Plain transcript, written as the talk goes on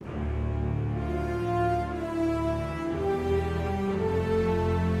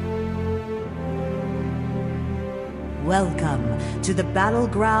Welcome to the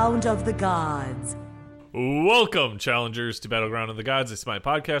battleground of the gods. Welcome, challengers, to Battleground of the Gods. This is my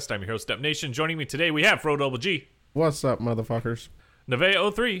podcast. I'm your host, Step Nation. Joining me today, we have Fro Double G. What's up, motherfuckers?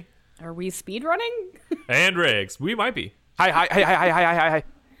 Neve03. Are we speedrunning? And Regs. We might be. Hi.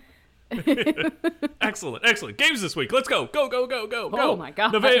 Excellent. Games this week. Let's go. Go. Oh my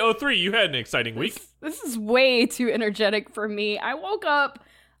god. Neve03, you had an exciting week. This is way too energetic for me. I woke up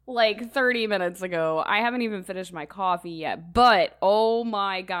like 30 minutes ago. I haven't even finished my coffee yet. But, oh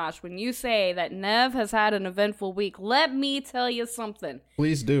my gosh, when you say that Nev has had an eventful week, let me tell you something.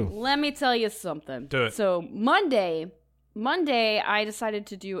 Please do. Let me tell you something. Do it. So, Monday, I decided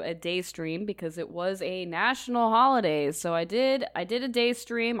to do a day stream because it was a national holiday. So I did a day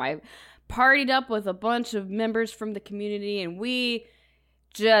stream. I partied up with a bunch of members from the community, and we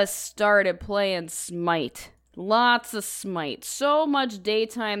just started playing Smite. Lots of Smite. So much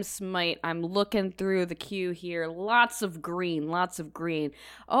daytime Smite. I'm looking through the queue here. Lots of green.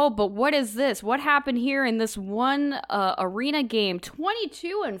 Oh, but what is this? What happened here in this one arena game?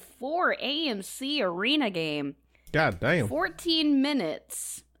 22-4 AMC arena game. God damn. 14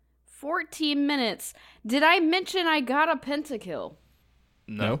 minutes. Did I mention I got a pentakill?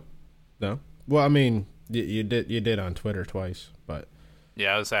 No. Well, I mean, you did on Twitter twice, but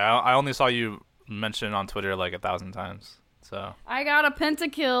Yeah, I would say I only saw you mention on Twitter like 1,000 times. So I got a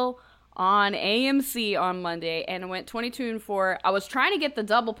pentakill on AMC on Monday, and it went 22-4. I was trying to get the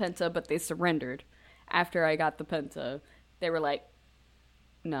double penta, but they surrendered after I got the penta. They were like,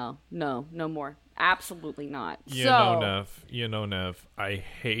 no more. Absolutely not. You know, Nev, I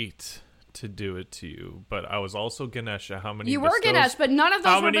hate to do it to you, but I was also Ganesha. How many You bestows, were Ganesh, but none of those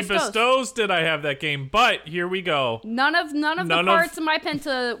How were many bestows did I have that game? But here we go. None of the parts of my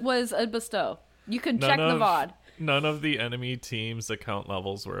penta was a bestow. You could check the VOD. None of the enemy team's account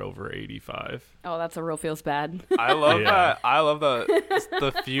levels were over 85. Oh, that's a real feels bad. I love Yeah. that. I love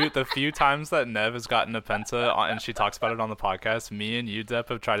the few times that Nev has gotten a penta and she talks about it on the podcast. Me and you, Depp,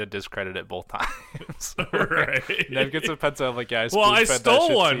 have tried to discredit it both times. Right. Nev gets a penta. I'm like, yeah, I spoon-fed that stole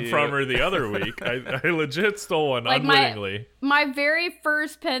shit one to from you. her the other week. I legit stole one Like unwittingly. My very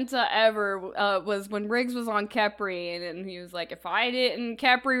first penta ever was when Riggs was on Kepri, and he was like, if I didn't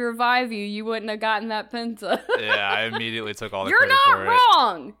Kepri revive you, you wouldn't have gotten that penta. Yeah, I immediately took all the You're credit for not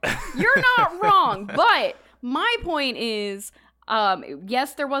wrong. You're not wrong. But my point is,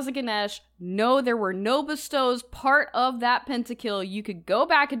 yes, there was a Ganesh. No, there were no bestows part of that pentakill. You could go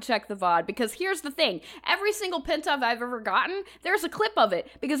back and check the VOD, because here's the thing. Every single penta I've ever gotten, there's a clip of it,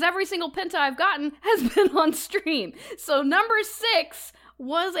 because every single penta I've gotten has been on stream. So number 6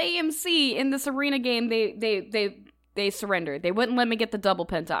 was AMC in this arena game. They surrendered. They wouldn't let me get the double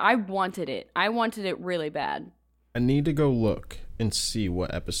penta. I wanted it really bad. I need to go look and see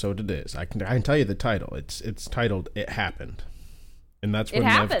what episode it is. I can tell you the title. It's titled "It Happened," and that's when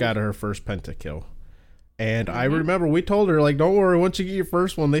Nev got her first pentakill. And I remember we told her, like, don't worry, once you get your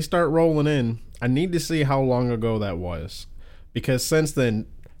first one, they start rolling in. I need to see how long ago that was, because since then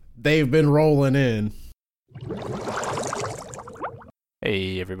they've been rolling in.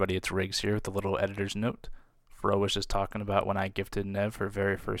 Hey everybody, it's Riggs here with a little editor's note. Fro was just talking about when I gifted Nev her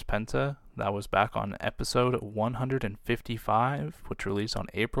very first penta. That was back on episode 155, which released on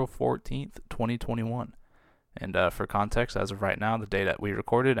April 14th, 2021. And for context, as of right now, the day that we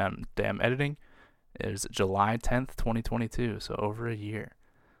recorded and damn editing is July 10th, 2022, so over a year.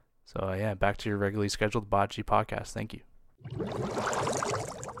 So yeah, back to your regularly scheduled Bocce podcast. Thank you.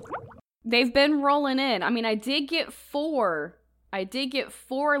 They've been rolling in. I mean, I did get 4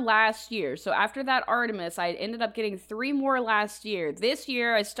 last year. So after that Artemis, I ended up getting 3 more last year. This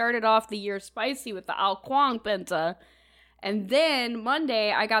year, I started off the year spicy with the Al Kwang penta. And then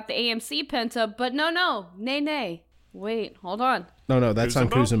Monday, I got the AMC penta. But nay. Wait, hold on. No, that's on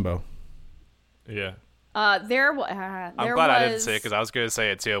Kuzenbo. Yeah. I'm glad I didn't say it, because I was going to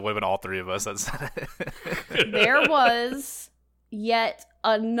say it too. It would have been all 3 of us that said it. There was yet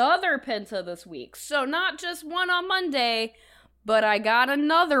another penta this week. So not just one on Monday, but I got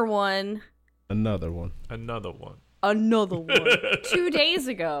another one. Another one. 2 days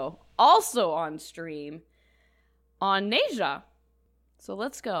ago. Also on stream. On Neja. So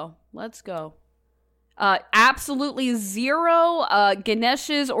let's go. Absolutely 0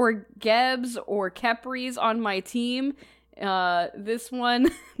 Ganeshes or Gebs or Kepris on my team. This one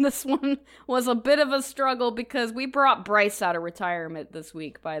was a bit of a struggle because we brought Bryce out of retirement this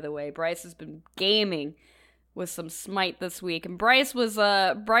week, by the way. Bryce has been gaming with some Smite this week. And Bryce was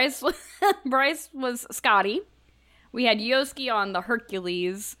Scotty. We had Yoski on the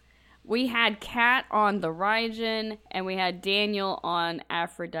Hercules. We had Kat on the Raijin, and we had Daniel on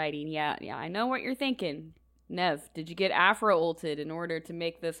Aphrodite. Yeah, I know what you're thinking. Nev, did you get Afro ulted in order to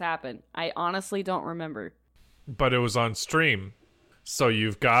make this happen? I honestly don't remember. But it was on stream, so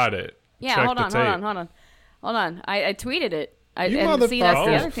you've got it. Yeah, Check hold the on. I tweeted it. You and see, that's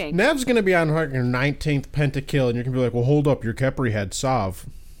the other thing. Nev's going to be on her 19th pentakill, and you're going to be like, well, hold up, your Khepri had Sov.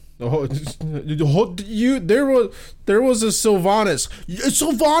 There was a Sylvanas.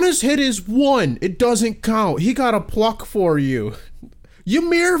 Sylvanas hit his 1. It doesn't count. He got a pluck for you.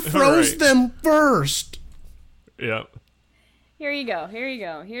 Ymir froze them first. Yep. Here you go.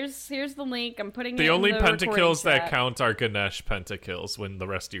 Here's the link. I'm putting the it only in the pentakills that chat. count are Ganesh pentakills when the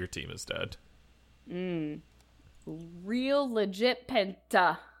rest of your team is dead. Real legit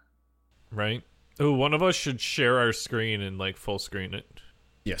penta. Right? Ooh, one of us should share our screen and like full screen it.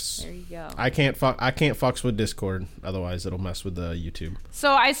 Yes. There you go. I can't fucks with Discord, otherwise it'll mess with the YouTube.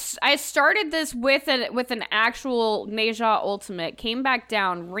 So I started this with an actual Neja ultimate, came back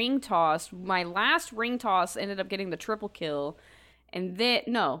down, ring tossed. My last ring toss ended up getting the triple kill, and then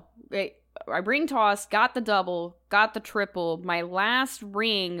I ring tossed, got the double, got the triple. My last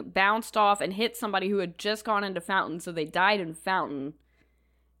ring bounced off and hit somebody who had just gone into Fountain, so they died in Fountain.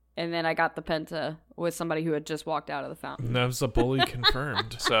 And then I got the penta with somebody who had just walked out of the Fountain. Nev's a bully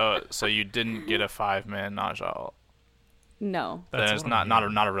confirmed. So you didn't get a 5-man Naja ult. No. Then it's not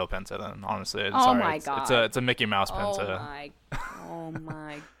a real penta. Then honestly, my god, it's a Mickey Mouse penta. Oh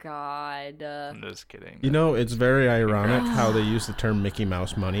my god. I'm just kidding. You know, it's very ironic how they use the term Mickey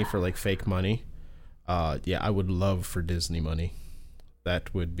Mouse money for like fake money. Yeah, I would love for Disney money.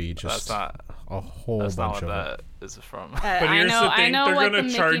 That would be just a whole bunch not what of that it. is from. But here's the thing, they're going to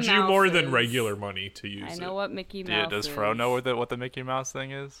charge you more is. than regular money to use it. I know what Mickey Mouse Does is. Fro know what the Mickey Mouse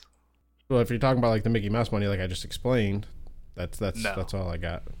thing is? Well, if you're talking about like the Mickey Mouse money, like I just explained, that's all I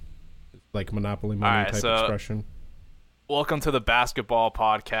got. Like Monopoly money type expression. Welcome to the basketball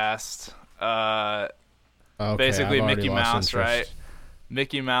podcast. Okay, basically I've Mickey lost Mouse, interest. right?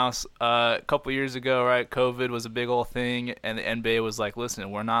 Mickey Mouse, a couple years ago, right? COVID was a big old thing, and the NBA was like,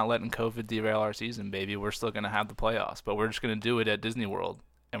 listen, we're not letting COVID derail our season, baby. We're still going to have the playoffs, but we're just going to do it at Disney World,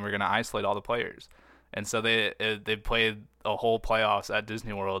 and we're going to isolate all the players. And so they played a whole playoffs at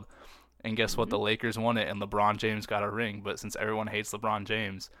Disney World, and guess what? The Lakers won it, and LeBron James got a ring. But since everyone hates LeBron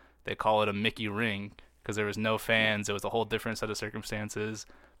James, they call it a Mickey ring because there was no fans. It was a whole different set of circumstances,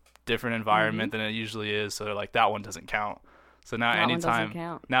 different environment than it usually is. So they're like, that one doesn't count. So now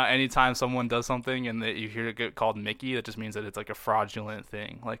anytime someone does something and you hear it get called Mickey, that just means that it's like a fraudulent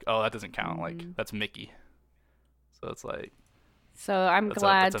thing. Like, oh, that doesn't count. Like, that's Mickey. So it's like. So I'm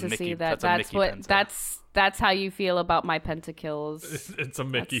glad to see that. That's how you feel about my pentakills. It's a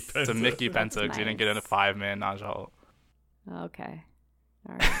Mickey penta. It's a Mickey penta because you didn't get in a 5-man Naja ult. Okay.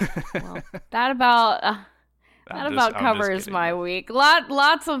 All right. Well, that about covers my week.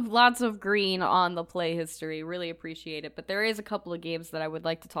 Lots of green on the play history. Really appreciate it. But there is a couple of games that I would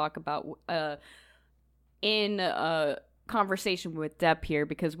like to talk about in conversation with Depp here,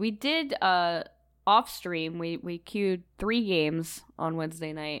 because we did off stream. We queued 3 games on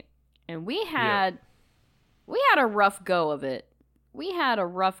Wednesday night, and we had a rough go of it.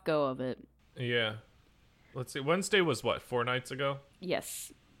 Yeah. Let's see. Wednesday was what, 4 nights ago?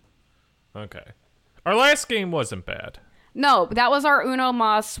 Yes. Okay. Our last game wasn't bad. No, that was our Uno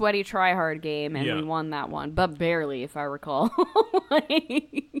Mas sweaty tryhard game, and we won that one, but barely, if I recall.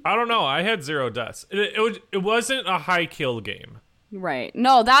 I don't know. I had 0 deaths. It wasn't a high kill game. Right.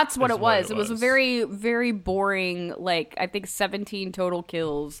 No, that's what it was. It was a very, very boring, like, I think 17 total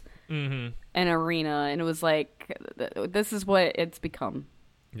kills in arena, and it was like, this is what it's become.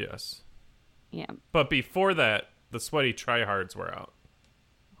 Yes. Yeah. But before that, the sweaty tryhards were out.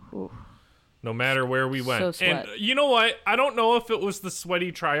 Ooh. No matter where we went. So and you know what? I don't know if it was the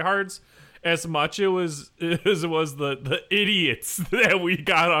sweaty tryhards as much as it was the idiots that we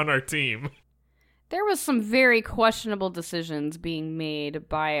got on our team. There was some very questionable decisions being made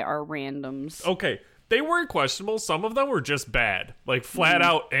by our randoms. Okay, they weren't questionable. Some of them were just bad. Like, flat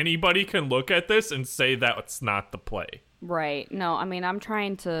out, anybody can look at this and say that's not the play. Right. No, I mean, I'm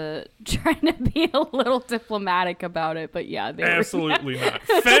trying to be a little diplomatic about it, but yeah. Absolutely not.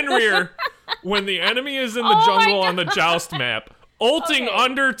 Fenrir, when the enemy is in the jungle on the Joust map, ulting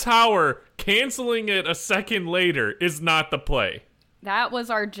under tower, canceling it a second later is not the play. That was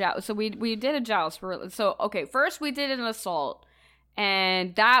our joust. So we did a joust. First we did an assault,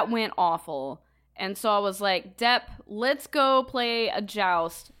 and that went awful. And so I was like, Depp, let's go play a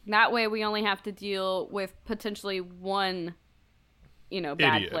joust. That way we only have to deal with potentially one,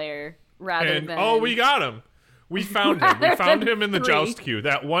 bad Idiot. Player rather than... Oh, we got him. We found him. We found him in the joust queue.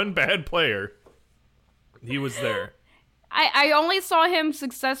 That one bad player. He was there. I only saw him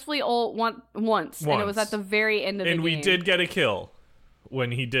successfully ult once, and it was at the very end of the game. And we did get a kill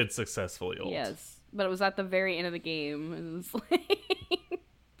when he did successfully ult. Yes, but it was at the very end of the game. It was like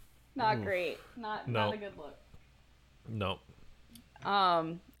not great. Not a good look. No.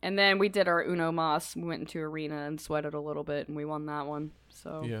 And then we did our Uno Mas. We went into arena and sweated a little bit, and we won that one.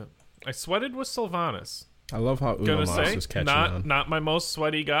 So yeah, I sweated with Sylvanas. I love how Uno Mas is catching on. Not my most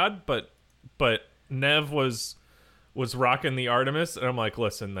sweaty god, but Nev was rocking the Artemis, and I'm like,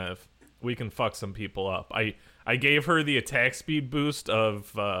 listen, Nev, we can fuck some people up. I gave her the attack speed boost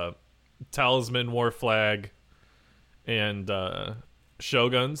of Talisman, War Flag, and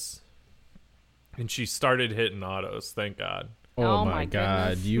Shoguns, and she started hitting autos. Thank God. Oh my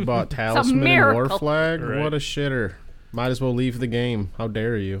God! Goodness. You bought Talisman and War Flag? Right. What a shitter! Might as well leave the game. How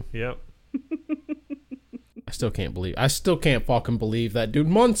dare you? Yep. I still can't fucking believe that, dude.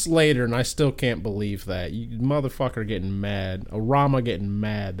 Months later, and I still can't believe that. You motherfucker getting mad. Arama getting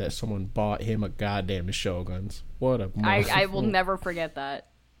mad that someone bought him a goddamn Shoguns. What a I will never forget that.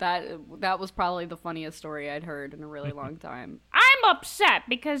 That was probably the funniest story I'd heard in a really long time. I'm upset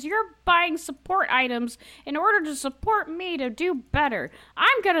because you're buying support items in order to support me to do better.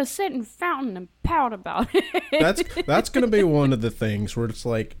 I'm gonna sit in Fountain and pout about it. That's gonna be one of the things where it's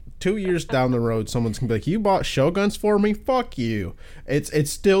like 2 years down the road, someone's gonna be like, "You bought Shoguns for me? Fuck you." It's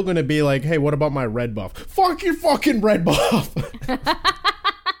still gonna be like, "Hey, what about my red buff?" Fuck your fucking red buff.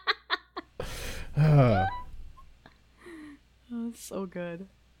 Oh, so good.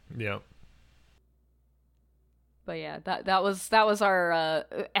 Yeah. But yeah, that was our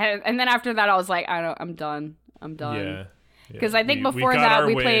and then after that I was like, I'm done. Yeah. Because I think before that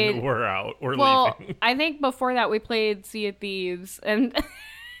we played. We're out. We're leaving. I think before that we played Sea of Thieves, and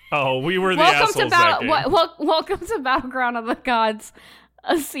oh, we were the assholes that game. Welcome to Battleground of the Gods,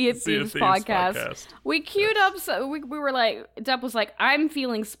 a Sea of Thieves podcast. We queued up. So we were like, Depp was like, I'm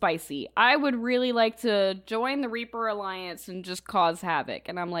feeling spicy. I would really like to join the Reaper Alliance and just cause havoc.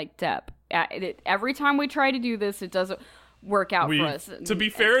 And I'm like, Depp, every time we try to do this, it doesn't work out for us. To be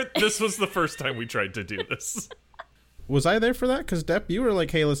fair, this was the first time we tried to do this. Was I there for that? Because Depp, you were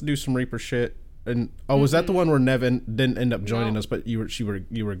like, "Hey, let's do some Reaper shit." And was that the one where Nevin didn't end up joining us, but you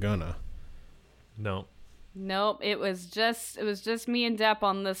were gonna? No. Nope. It was just me and Depp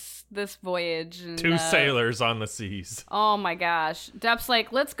on this voyage. And, two sailors on the seas. Oh my gosh. Depp's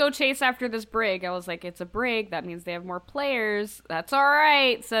like, let's go chase after this brig. I was like, it's a brig. That means they have more players. That's all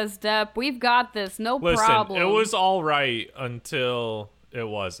right, says Depp. We've got this. No problem. It was all right until it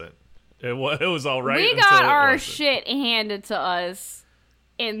wasn't. It was all right. We got our shit handed to us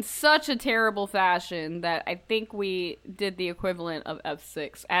in such a terrible fashion that I think we did the equivalent of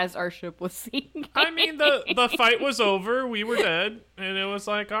F6 as our ship was sinking. I mean, the fight was over. We were dead, and it was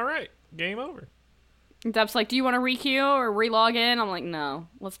like, all right, game over. Depp's like, do you want to re-queue or re-log in? I'm like, no,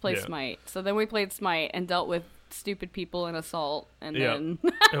 let's play Smite. So then we played Smite and dealt with stupid people in Assault, and then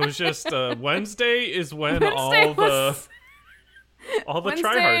it was just Wednesday is when all the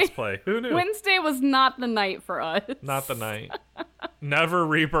tryhards play. Who knew? Wednesday was not the night for us. Not the night. Never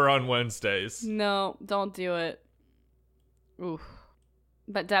Reaper on Wednesdays. No, don't do it. Oof.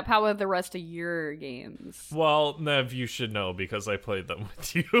 But Depp, how are the rest of your games? Well, Nev, you should know because I played them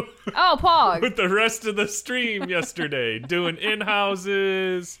with you. Oh, Pog. With the rest of the stream yesterday, doing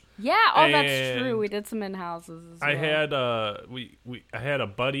in-houses. Yeah, that's true. We did some in-houses as well. I had I had a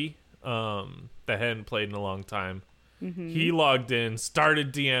buddy that hadn't played in a long time. Mm-hmm. He logged in,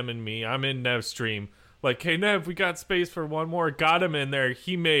 started DMing me. I'm in Nev's stream. Like, hey, Nev, we got space for one more. Got him in there.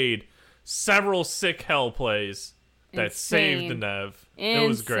 He made several sick hell plays that saved the Nev. It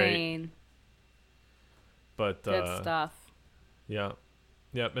was great. But, good stuff. Yeah.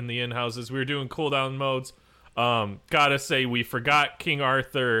 Yep, in the in-houses. We were doing cooldown modes. Gotta say, we forgot King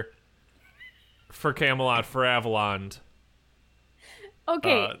Arthur for Camelot for Avalon.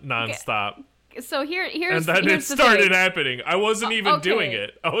 Okay. Nonstop. Okay. So here's and then here's it started thing. happening. I wasn't even doing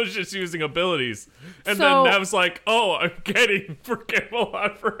it. I was just using abilities. And then Nev's like, oh, I'm getting for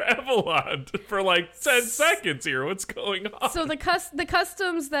Camelot for Avalon for like 10 seconds here. What's going on? So the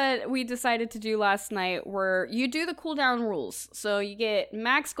customs that we decided to do last night were you do the cooldown rules. So you get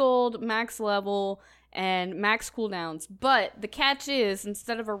max gold, max level, and max cooldowns. But the catch is,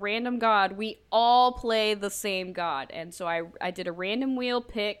 instead of a random god, we all play the same god. And so I did a random wheel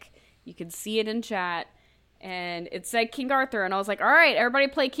pick. You can see it in chat. And it said King Arthur. And I was like, all right, everybody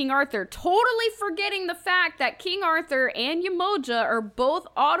play King Arthur. Totally forgetting the fact that King Arthur and Yamoja are both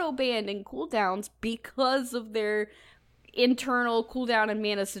auto-banned in cooldowns because of their internal cooldown and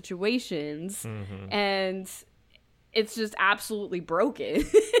mana situations. Mm-hmm. And it's just absolutely broken.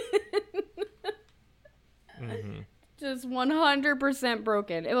 Mm-hmm. Just 100%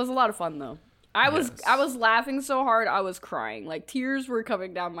 broken. It was a lot of fun though. I was laughing so hard I was crying. Like tears were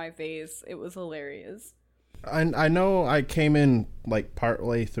coming down my face. It was hilarious. I know I came in like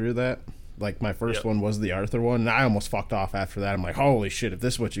partway through that. Like my first one was the Arthur one, and I almost fucked off after that. I'm like, holy shit, if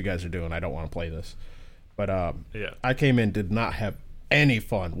this is what you guys are doing, I don't want to play this. But I came in, did not have any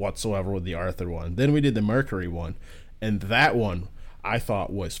fun whatsoever with the Arthur one. Then we did the Mercury one, and that one I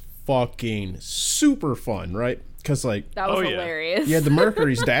thought was fucking super fun, right? Because like that was hilarious. Yeah, the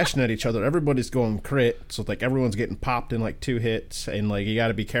Mercury's dashing at each other. Everybody's going crit, so like everyone's getting popped in like 2 hits, and like you got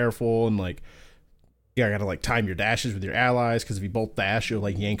to be careful and like you got to like time your dashes with your allies because if you both dash, you'll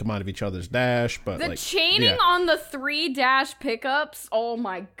like yank them out of each other's dash. But the like, chaining on the 3 dash pickups, oh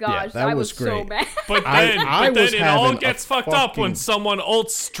my gosh, that I was great. So mad. But then it all gets fucked up when someone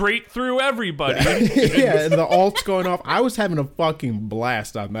ults straight through everybody. Yeah, and the ult's going off. I was having a fucking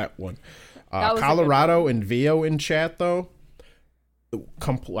blast on that one. Colorado and Vio in chat though,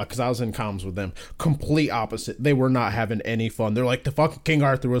 because I was in comms with them, complete opposite. They were not having any fun. They're like, the fucking King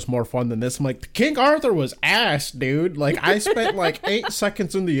Arthur was more fun than this. I'm like, the King Arthur was ass, dude. Like I spent like 8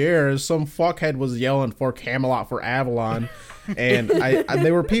 seconds in the air as some fuckhead was yelling for Camelot for Avalon, and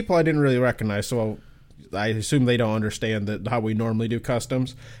they were people I didn't really recognize, so I assume they don't understand that how we normally do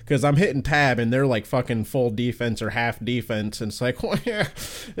customs, because I'm hitting tab and they're like fucking full defense or half defense, and it's like, well, yeah,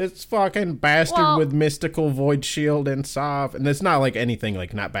 it's fucking bastard with mystical void shield and Sov, and it's not like anything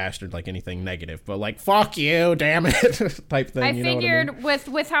like not bastard like anything negative, but like fuck you, damn it type thing. I you figured know what I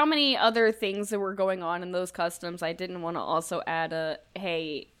mean? with how many other things that were going on in those customs, I didn't want to also add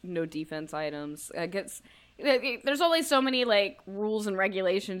no defense items. I guess there's only so many like rules and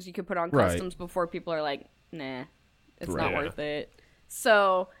regulations you could put on customs before people are like, nah, it's not worth it.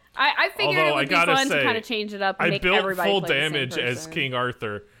 So I figured it would be fun to kind of change it up and make everybody full play damage the same as King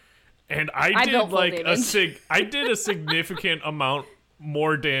Arthur, and I did like I did a significant amount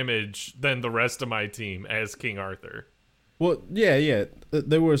more damage than the rest of my team as King Arthur. Well, yeah.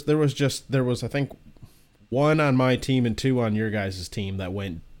 There was I think 1 on my team and 2 on your guys' team that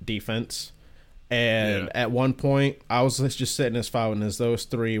went defense. And at one point, I was just sitting as fountain as those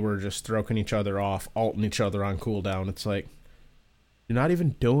 3 were just stroking each other off, ulting each other on cooldown. It's like, you're not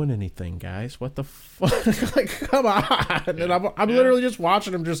even doing anything, guys. What the fuck? Like, come on. And I'm literally just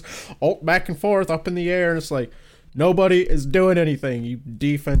watching them just ult back and forth up in the air. And it's like, nobody is doing anything, you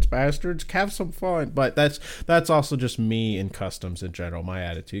defense bastards. Have some fun. But that's also just me in customs in general, my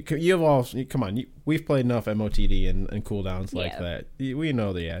attitude. Come on, we've played enough MOTD and cooldowns like that. We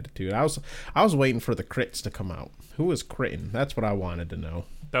know the attitude. I was waiting for the crits to come out. Who was critting? That's what I wanted to know.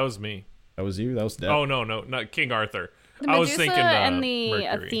 That was me. That was you? That was Depp? Oh, no, not King Arthur. I was thinking and the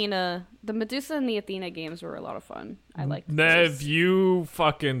Mercury. Athena, the Medusa and the Athena games were a lot of fun. I liked Nev, those. you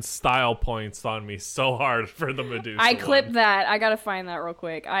fucking style points on me so hard for the Medusa. I clipped that. I gotta find that real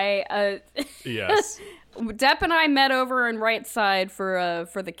quick. Yes. Depp and I met over on right side for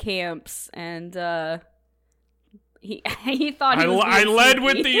the camps, and he thought he was I led sneaky.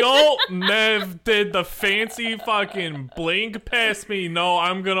 with the ult. Nev did the fancy fucking blink past me. No,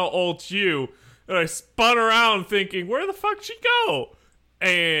 I'm gonna ult you. And I spun around thinking, where the fuck she go?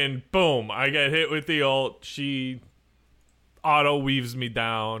 And boom, I get hit with the ult. She auto weaves me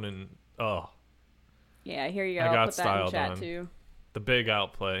down, and yeah, here you go. I got I'll put that in styled chat on. too. The big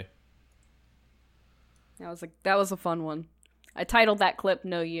outplay. That was a fun one. I titled that clip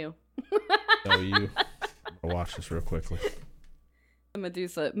 "No You." No, you. I'll watch this real quickly.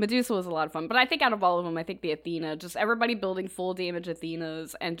 Medusa was a lot of fun, but I think out of all of them, I think the Athena, just everybody building full damage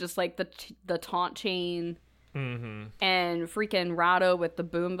Athenas, and just like the taunt chain, and freaking Rado with the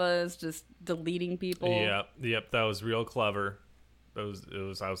Boombas just deleting people. Yep, that was real clever. I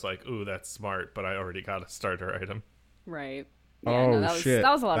was like, ooh, that's smart, but I already got a starter item. Right. Yeah, shit.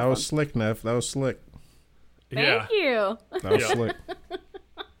 That was a lot of fun. That was slick, Nev. That was slick. Thank you. That was slick.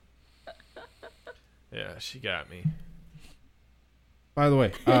 Yeah, she got me. By the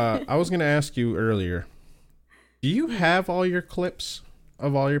way, I was going to ask you earlier, do you have all your clips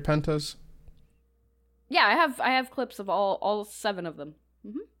of all your pentas? Yeah, I have clips of all 7 of them.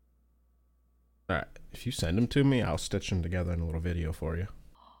 Mm-hmm. All right. If you send them to me, I'll stitch them together in a little video for you.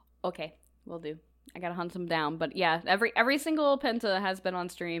 Okay, will do. I gotta hunt them down. But yeah, every single penta has been on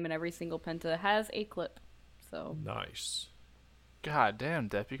stream, and every single penta has a clip. So Nice. God damn,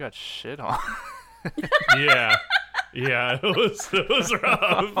 Depp, you got shit on. Yeah. Yeah, it was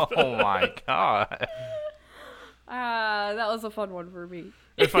rough. Oh my god. that was a fun one for me.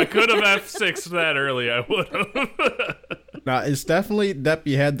 If I could have F6'd that early, I would have. Now, it's definitely, Depp,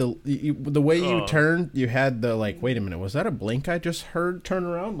 you had the way you turned, you had the, like, wait a minute, was that a blink I just heard turn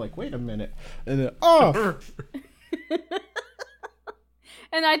around? Like, wait a minute. And then,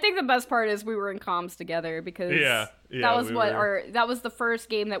 And I think the best part is we were in comms together because that was that was the first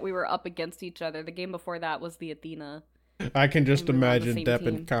game that we were up against each other. The game before that was the Athena. I can just imagine Depp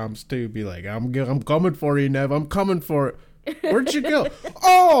in comms too, be like, "I'm coming for you, Nev. I'm coming for it. Where'd you go?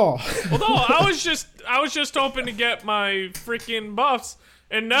 Oh, well, no, I was just hoping to get my freaking buffs,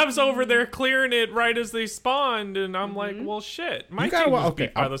 and Nev's over there clearing it right as they spawned, and I'm like, well, shit, my team was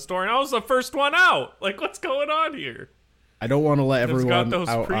beat by the store, and I was the first one out. Like, what's going on here? I don't want to let everyone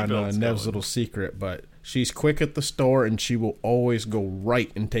out on Nev's little secret, but she's quick at the store, and she will always go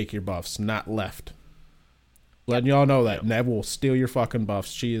right and take your buffs, not left. Letting y'all know that Nev will steal your fucking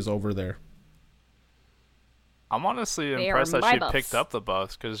buffs. She is over there. I'm honestly impressed that she picked up the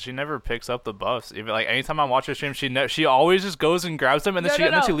buffs, because she never picks up the buffs. Even like anytime I watch her stream, she always just goes and grabs them, and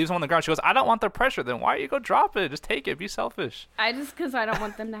then she leaves them on the ground. She goes, "I don't want the pressure." Then why don't you go drop it? Just take it. Be selfish. Because I don't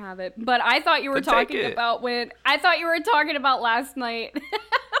want them to have it. But I thought you were talking about last night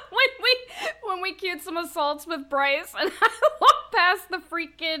when we queued some assaults with Bryce, and I walked past the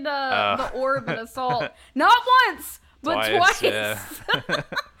freaking the orb and assault not once but twice. Yeah.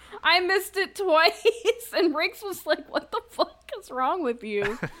 I missed it twice, and Riggs was like, "What the fuck is wrong with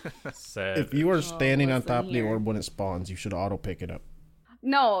you?" If you are standing on top of the orb when it spawns, you should auto pick it up.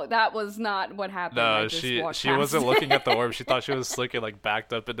 No, that was not what happened. No, she wasn't looking at the orb. She thought she was slicking, like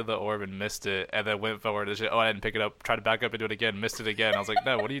backed up into the orb and missed it, and then went forward and I didn't pick it up. Tried to back up and do it again, missed it again. I was like,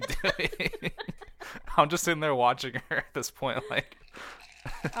 "No, what are you doing?" I'm just sitting there watching her at this point. Like,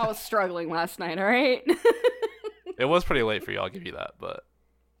 I was struggling last night. All right. It was pretty late for you. I'll give you that, but.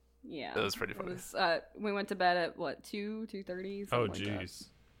 Yeah, it was pretty funny. We went to bed at 2:30. Oh, jeez.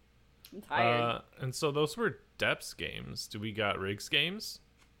 I'm tired. And so those were Depp's games. Do we got Riggs games?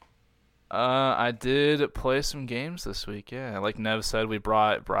 I did play some games this week. Yeah, like Nev said, we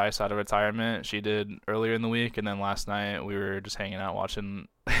brought Bryce out of retirement. She did earlier in the week, and then last night we were just hanging out watching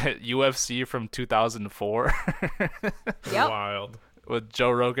UFC from 2004. Yep. Wild. With Joe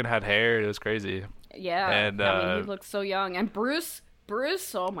Rogan had hair. It was crazy. Yeah, and I mean, he looked so young. And Bruce,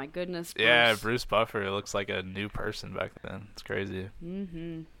 oh my goodness. Bruce. Yeah, Bruce Buffer looks like a new person back then. It's crazy.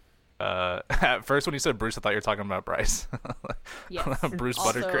 Mm-hmm. At first, when you said Bruce, I thought you were talking about Bryce. Yes. Bruce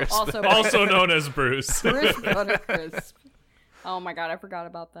Buttercrisp. Also known as Bruce. Bruce Buttercrisp. Oh my god, I forgot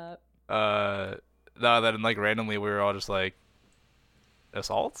about that. No, then like randomly we were all just like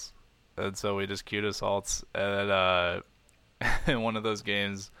assaults, and so we just queued assaults, and then in one of those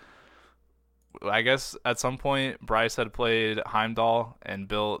games, I guess at some point Bryce had played Heimdall and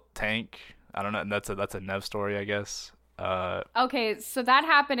built tank. I don't know. That's a Nev story, I guess. Okay, so that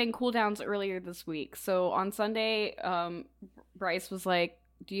happened in cooldowns earlier this week. So on Sunday, Bryce was like,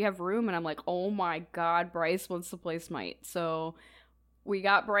 "Do you have room?" And I'm like, "Oh my god, Bryce wants to play Smite." So we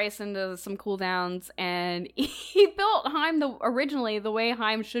got Bryce into some cooldowns, and he built Heim originally the way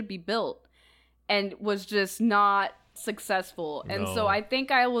Heim should be built, and was just not successful. And so I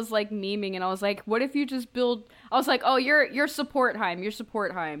think I was like memeing, and I was like, "What if you just build?" I was like, "Oh, you're support Heim. You're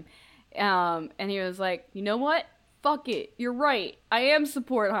support Heim." And he was like, "You know what? Fuck it. You're right. I am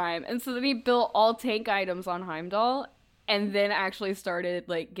support Heim." And so then he built all tank items on Heimdall, and then actually started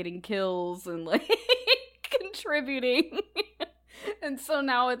like getting kills and like contributing. And so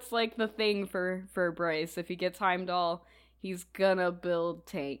now it's like the thing for Bryce. If he gets Heimdall, he's gonna build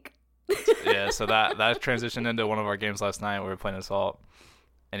tank. Yeah, so that transitioned into one of our games last night. We were playing Assault,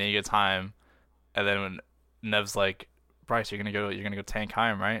 and he gets Heim, and then when Nev's like, "Bryce, you're gonna go tank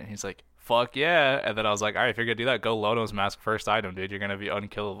Heim, right?" And he's like, "Fuck yeah!" And then I was like, "All right, if you're gonna do that, go Lodo's Mask first item, dude. You're gonna be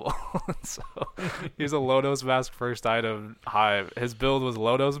unkillable." So he's a Lodo's Mask first item Hive. His build was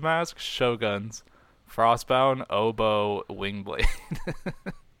Lodo's Mask, Shoguns, Frostbound, Oboe, Wingblade.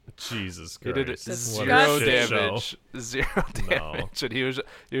 Jesus Christ! He did zero damage, and he was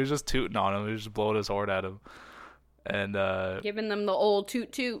just tooting on him. He was just blowing his horn at him, and giving them the old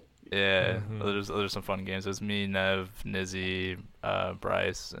toot toot. Yeah, there's some fun games. It was me, Nev, Nizzy,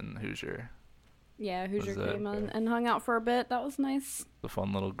 Bryce, and Hoosier. Yeah, Hoosier came and hung out for a bit. That was nice. A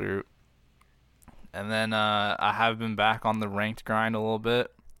fun little group. And then I have been back on the ranked grind a little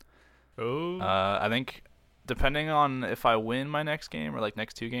bit. Oh. I think depending on if I win my next game or like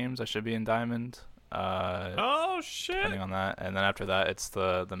next 2 games, I should be in Diamond. Oh shit! Depending on that, and then after that, it's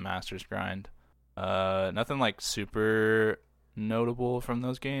the Masters grind. Nothing like super notable from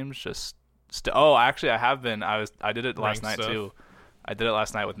those games. Just actually, I have been. I did it last night too. I did it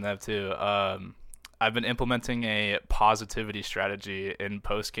last night with Nev too. I've been implementing a positivity strategy in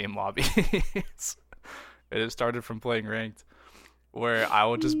post game lobbies. It started from playing ranked, where I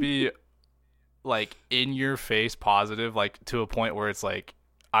will just be like in your face positive, like to a point where it's like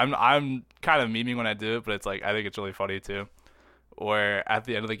I'm kind of memeing when I do it, but it's like I think it's really funny too. Where at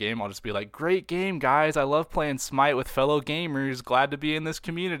the end of the game, I'll just be like, "Great game, guys! I love playing Smite with fellow gamers. Glad to be in this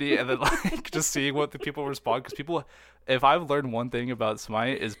community." And then like just seeing what the people respond, because people, if I've learned one thing about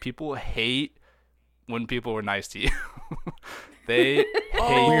Smite, is people hate when people were nice to you. They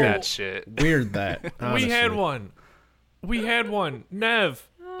hate that shit. Weird that. Honestly. We had one. Nev.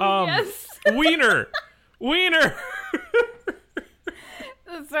 Yes. Wiener.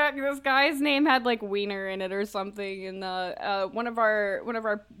 This guy's name had like Wiener in it or something, and one of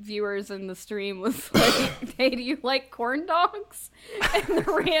our viewers in the stream was like, "Hey, do you like corn dogs?" And the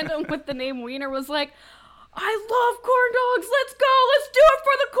random with the name Wiener was like, "I love corn dogs. Let's go. Let's do it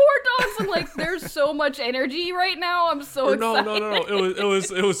for the corn dogs." And like, there's so much energy right now. I'm so excited. No.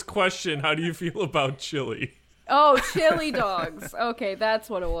 It was question. How do you feel about chili? Oh, chili dogs. Okay, that's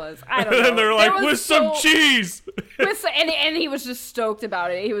what it was. I don't know. And they're like, with some cheese. And he was just stoked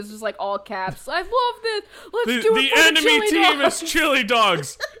about it. He was just like all caps. "I love this. Let's do it the for enemy the chili team dogs." is chili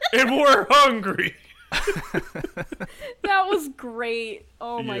dogs, and we're hungry. That was great.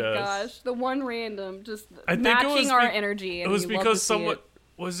 Oh my Yes. gosh. The one random just I think matching our energy. It And was we love because to see someone... it.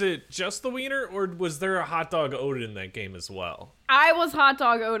 Was it just the wiener, or was there a hot dog owed in that game as well? I was hot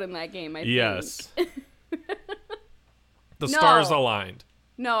dog owed in that game, I think. Yes. The No. stars aligned.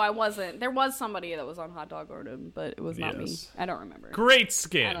 No, I wasn't. There was somebody that was on hot dog Odin, but it was not me. Yes. I don't remember. Great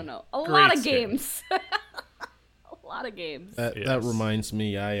skin. I don't know. A Great lot of skin. games. A lot of games. That Yes. reminds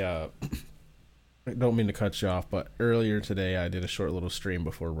me, I don't mean to cut you off, but earlier today I did a short little stream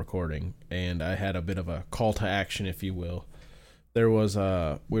before recording, and I had a bit of a call to action, if you will. There was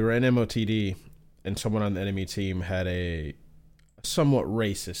we were in MOTD, and someone on the enemy team had a somewhat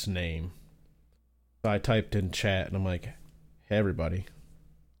racist name. So I typed in chat, and I'm like, "Hey everybody,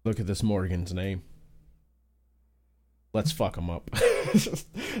 look at this Morgan's name. Let's fuck him up."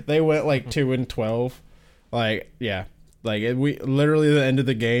 They went like 2-12. Like, yeah. Like, we literally, the end of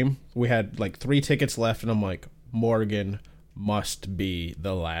the game, we had like 3 tickets left, and I'm like, Morgan must be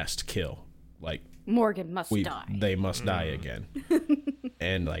the last kill. Like, Morgan must die. they must die again.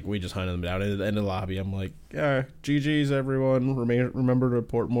 And like, we just hunted them down. And at the end of the lobby, I'm like, "Yeah, GG's everyone. Remember to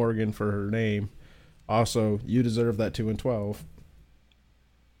report Morgan for her name. Also, you deserve that 2-12.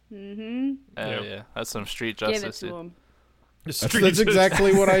 Mm-hmm. Yeah, that's some street Give justice. it to him. That's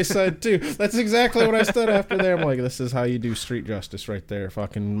exactly what I said too. That's exactly what I said after there. I'm like, this is how you do street justice right there.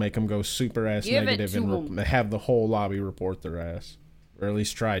 Fucking make them go super ass Give it negative to and have the whole lobby report their ass, or at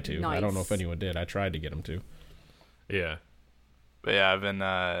least try to. I don't know if Nice. anyone did. I tried to get them to. Yeah. But yeah, I've been.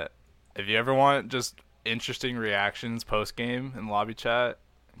 If you ever want just interesting reactions post game in lobby chat,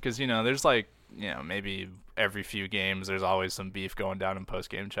 because there's like maybe every few games there's always some beef going down in post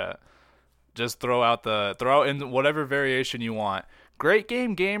game chat. Just throw out in whatever variation you want. "Great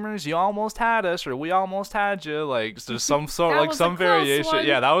game, gamers! You almost had us, or we almost had you." Like there's some sort, That like was some a close variation. one.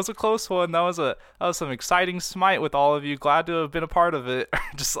 Yeah, that was a close one. That was some exciting Smite with all of you. Glad to have been a part of it.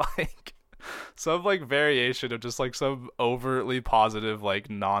 Just like some like variation of just like some overtly positive like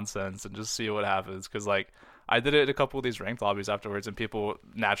nonsense, and just see what happens. Because like I did it in a couple of these ranked lobbies afterwards, and people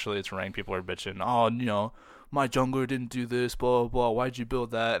naturally it's ranked. People are bitching. "Oh, my jungler didn't do this. Blah blah blah. Why'd you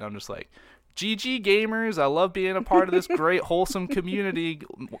build that?" And I'm just like, GG gamers, I love being a part of this great wholesome community.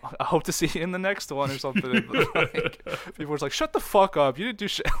 I hope to see you in the next one or something. Like, people are just like, "Shut the fuck up, you didn't do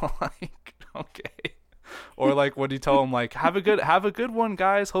shit." Like, okay. Or like when you tell them like, have a good one,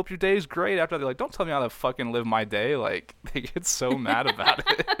 guys, hope your day's great. After they're like, "Don't tell me how to fucking live my day." Like, they get so mad about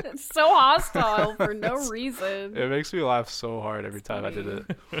it. It's so hostile for no reason. It makes me laugh so hard every time I did it.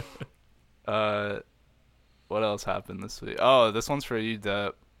 What else happened this week? Oh, this one's for you,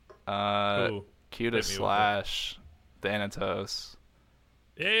 Depp. Ooh, Cuda / Thanatos.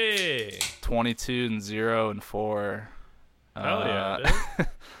 Yay! 22-0-4. Hell yeah! Dude.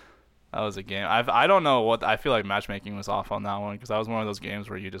 That was a game. I don't know what I feel like matchmaking was off on that one, because that was one of those games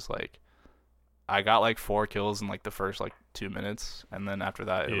where you just like I got like 4 kills in like the first like 2 minutes, and then after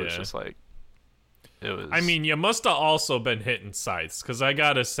that it was just like it was. I mean, you must have also been hitting sights, because I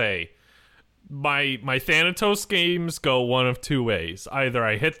gotta say, my Thanatos games go one of 2 ways. Either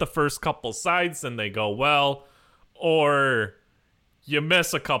I hit the first couple sides and they go well, or you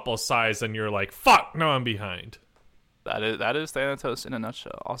miss a couple sides and you're like, "Fuck, no, I'm behind." That is Thanatos in a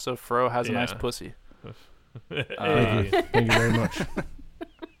nutshell. Also, Fro has a nice Yeah. pussy. Hey. Thank you very much.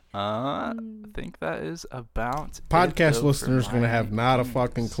 I think that is about it, Podcast though, listeners for going to my have not a games.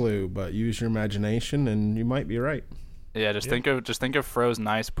 fucking clue, but use your imagination and you might be right. Yeah, just think of Fro's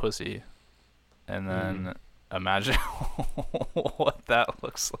nice pussy, and then imagine what that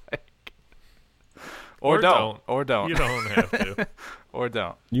looks like. Or don't. You don't have to. Or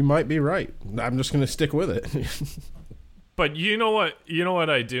don't. You might be right. I'm just going to stick with it. But you know what? You know what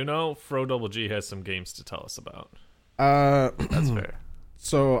I do know? Fro Double G has some games to tell us about. That's fair.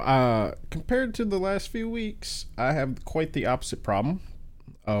 So, compared to the last few weeks, I have quite the opposite problem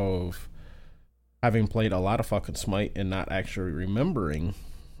of having played a lot of fucking Smite and not actually remembering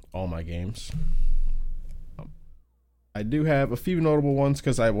all my games. I do have a few notable ones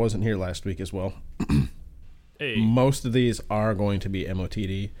because I wasn't here last week as well. Hey. Most of these are going to be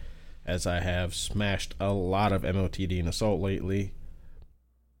MOTD, as I have smashed a lot of MOTD and Assault lately.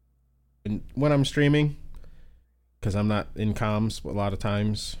 And when I'm streaming, because I'm not in comms a lot of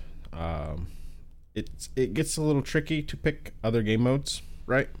times, it gets a little tricky to pick other game modes,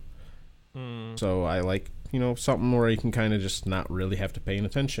 right? So I like, something where you can kind of just not really have to pay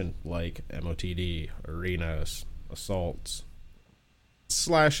attention, like MOTD, arenas, assaults,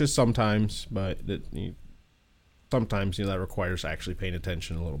 slashes sometimes, but sometimes that requires actually paying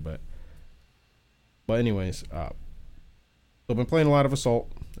attention a little bit. But anyways, I've been playing a lot of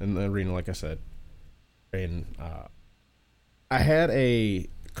assault in the arena, like I said, and I had a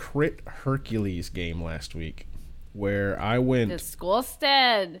crit Hercules game last week where I went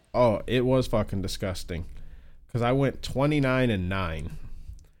disgusted. Oh, it was fucking disgusting, because I went 29-9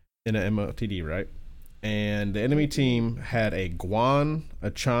 in an MOTD, right? And the enemy team had a Guan,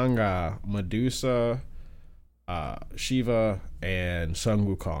 a Chang'e, Medusa, Shiva, and Sun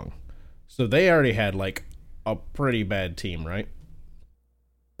Wukong. So they already had like a pretty bad team, right?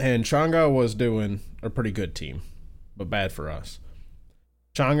 And Chang'e was doing a pretty good team, but bad for us.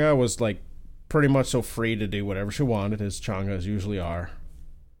 Chang'e was like pretty much so free to do whatever she wanted, as Chang'es usually are,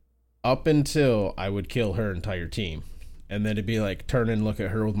 up until I would kill her entire team. And then it'd be like, turn and look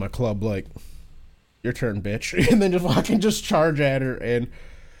at her with my club like, your turn, bitch. And then just fucking just charge at her. And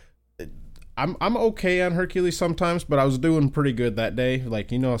I'm okay on Hercules sometimes, but I was doing pretty good that day. Like,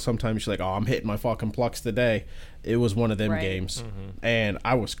 sometimes you're like, oh, I'm hitting my fucking plucks today. It was one of them games. Mm-hmm. And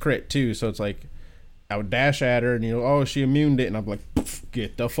I was crit too, so it's like, I would dash at her, and oh, she immuned it, and I'm like,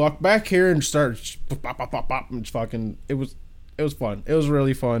 get the fuck back here, and start pop, pop, pop, pop, and fucking. It was fun. It was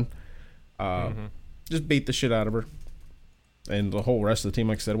really fun. Just beat the shit out of her, and the whole rest of the team,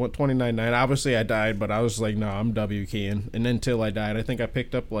 like I said, went 29-9. Obviously, I died, but I was like, no, I'm W keying. And then until I died, I think I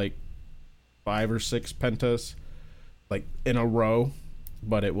picked up like 5 or 6 pentas, like in a row,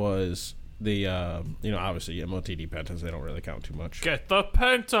 but it was the obviously MOTD pentas, they don't really count too much. Get the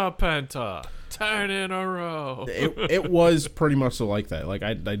penta 10 in a row. it was pretty much so like that. Like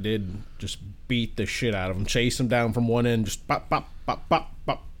I did just beat the shit out of them, chase them down from one end, just pop pop pop pop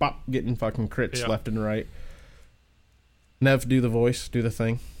pop pop, getting fucking crits left and right. Nev, do the voice, do the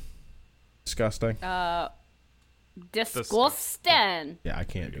thing. Disgusting. Disgusting. Yeah, I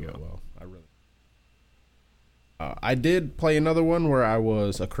can't do it well. I really. I did play another one where I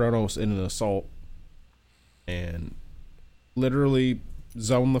was a Kronos in an assault and literally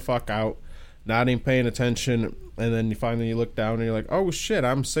zoned the fuck out, not even paying attention, and then you look down and you're like, oh shit,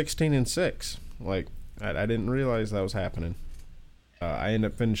 I'm 16-6. Like, I didn't realize that was happening. I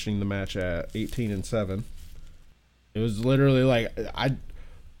ended up finishing the match at 18-7. It was literally like,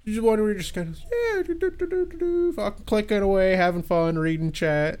 you just wonder, you're just kind of, fucking clicking away, having fun, reading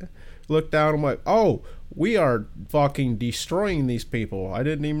chat. Look down, I'm like, oh, we are fucking destroying these people. I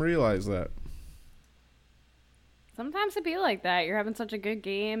didn't even realize that. Sometimes it be like that. You're having such a good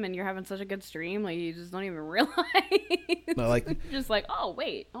game and you're having such a good stream, like you just don't even realize. No, like, you're just like, oh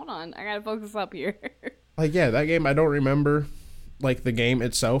wait, hold on, I gotta focus up here. Like, yeah, that game I don't remember like the game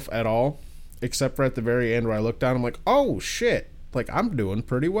itself at all, except for at the very end where I look down, I'm like, oh shit, like I'm doing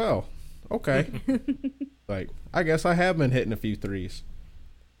pretty well. Okay. Like, I guess I have been hitting a few threes.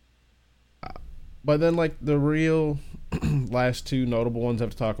 But then, like, the real last 2 notable ones I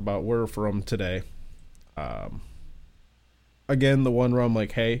have to talk about were from today. Again, the one where I'm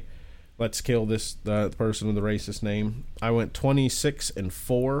like, hey, let's kill the person with the racist name. I went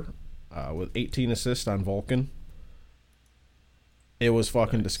 26-4 with 18 assists on Vulcan. It was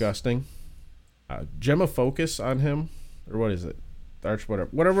fucking disgusting. Gemma Focus on him, or what is it? Arch,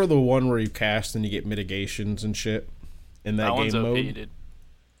 whatever the one where you cast and you get mitigations and shit in that game mode.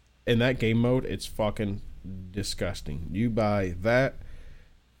 In that game mode, it's fucking disgusting. You buy that,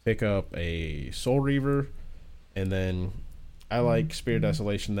 pick up a Soul Reaver, and then I like Spear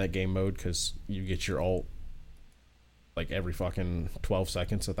Desolation in that game mode because you get your ult like every fucking 12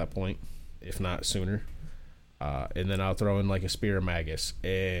 seconds at that point, if not sooner. And then I'll throw in like a Spear of Magus,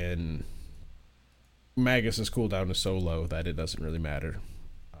 and Magus's cooldown is so low that it doesn't really matter.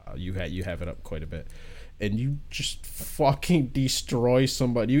 You have it up quite a bit. and you just fucking destroy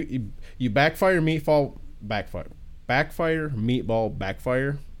somebody. You backfire meatball, backfire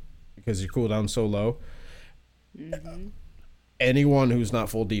because your cooldown's so low. Mm-hmm. Anyone who's not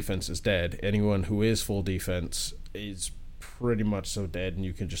full defense is dead. Anyone who is full defense is pretty much so dead, and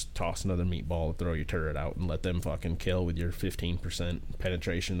you can just toss another meatball, throw your turret out, and let them fucking kill with your 15%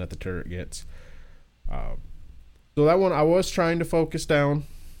 penetration that the turret gets. So that one, I was trying to focus down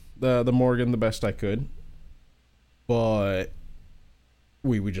the Morgan the best I could, but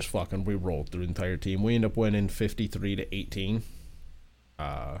we rolled through the entire team. We ended up winning 53-18.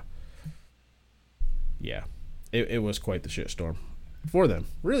 Yeah, it was quite the shitstorm for them.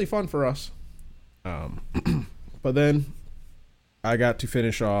 Really fun for us. But then I got to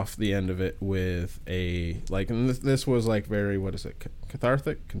finish off the end of it with and this was like very, what is it?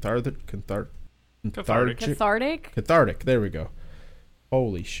 Cathartic. There we go.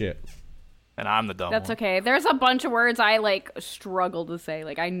 Holy shit. And I'm the dumb That's one. okay. There's a bunch of words I struggle to say.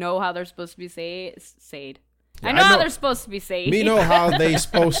 I know how they're supposed to be said. I know how they're supposed to be said. Me know how they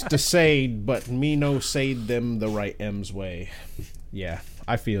supposed to say, but me no say them the right M's way. Yeah,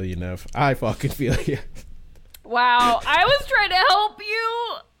 I feel you, Nev. I fucking feel you. Wow, I was trying to help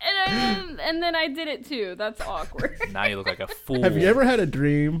you, and then I did it too. That's awkward. Now you look like a fool. Have you ever had a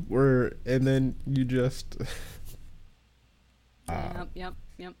dream and then you just... Yep.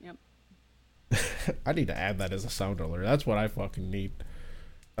 I need to add that as a sound alert. That's what I fucking need.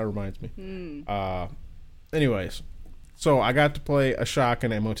 That reminds me. Anyways, so I got to play a shock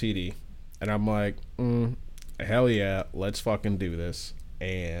in MOTD, and I'm like, hell yeah, let's fucking do this.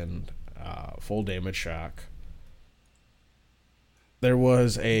 And full damage shock. There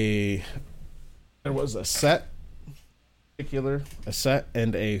was a set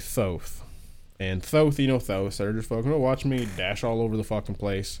and a Thoth. And Thoth, Thoth, they're just fucking watch me dash all over the fucking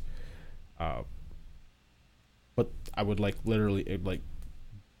place. But I would literally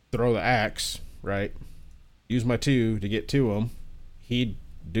throw the axe, right? Use my 2 to get to him. He'd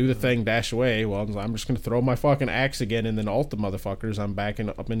do the thing, dash away. Well, I'm just gonna throw my fucking axe again and then ult the motherfuckers. I'm backing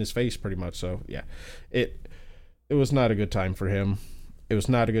up in his face pretty much. So yeah, it was not a good time for him. It was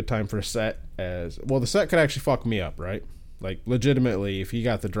not a good time for a set as well. The set could actually fuck me up, right? Legitimately, if he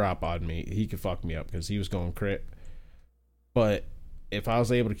got the drop on me, he could fuck me up because he was going crit. But if I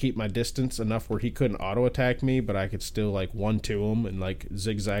was able to keep my distance enough where he couldn't auto attack me, but I could still 1-2 him and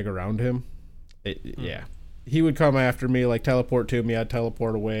zigzag around him, yeah. He would come after me, teleport to me, I'd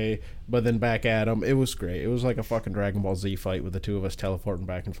teleport away, but then back at him. It was great. It was like a fucking Dragon Ball Z fight with the two of us teleporting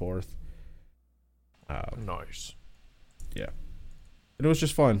back and forth. Nice. Yeah. It was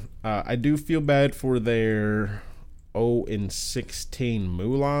just fun. I do feel bad for their 0-16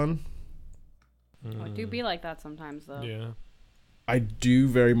 Mulan. I do be like that sometimes, though. Yeah. I do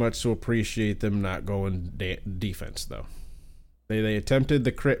very much so appreciate them not going defense, though. They attempted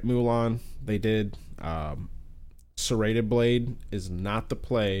the crit Mulan. They did. Serrated Blade is not the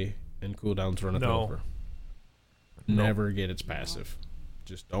play, and cooldowns run it over. Never get its passive.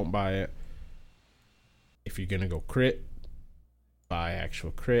 Just don't buy it. If you're going to go crit, buy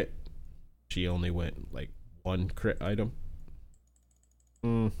actual crit. She only went one crit item.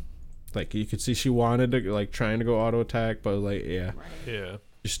 You could see she wanted to trying to go auto attack, but yeah. Right. Yeah.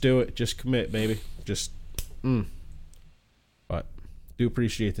 Just do it. Just commit, baby. Just But do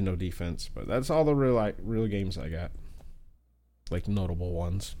appreciate the no defense. But that's all the real games I got. Notable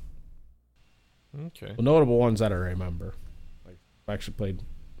ones. Okay. Well, notable ones that I remember. I've actually played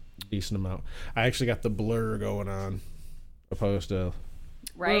a decent amount. I actually got the blur going on, opposed to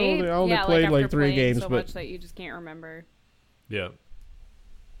right. Well, I only played 3 games, so but much that you just can't remember. Yeah.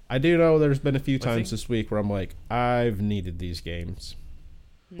 I do know there's been a few times this week where I'm I've needed these games.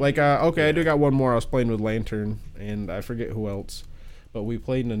 I do got one more. I was playing with Lantern, and I forget who else. But we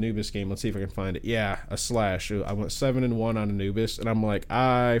played an Anubis game. Let's see if I can find it. Yeah, a slash. I went 7-1 on Anubis, and I'm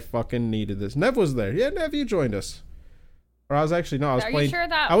I fucking needed this. Nev was there. Yeah, Nev, you joined us. Or I was actually, no, I was Are playing. You sure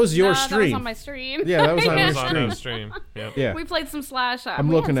that I was your stream. That was on my stream. Yeah, that was on That your was on stream. that stream. Yep. Yeah. We played some Slash. I'm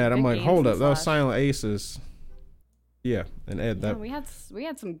looking at it. I'm hold up. That was Silent Aces. Yeah, and Ed, that... Yeah, we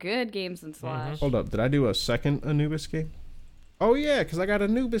had some good games in Slash. Hold up. Did I do a second Anubis game? Oh, yeah, because I got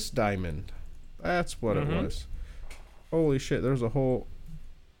Anubis Diamond. That's what it was. Holy shit, there's a whole...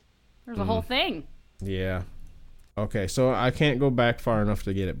 There's a whole thing. Yeah. Okay, so I can't go back far enough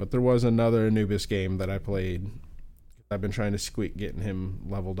to get it, but there was another Anubis game that I played. I've been trying to getting him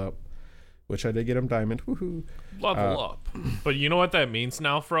leveled up, which I did get him Diamond. Woohoo. Level up. But you know what that means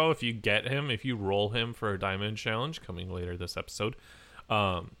now, Fro? If you roll him for a Diamond Challenge coming later this episode,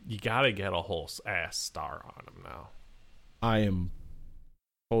 you gotta get a whole ass star on him now. I am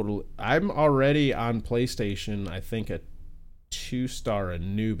totally. I'm already on PlayStation, I think a 2-star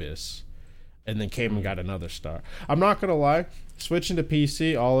Anubis, and then came and got another star. I'm not gonna lie, switching to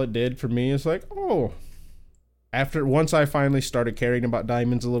PC, all it did for me is like, oh. Once I finally started caring about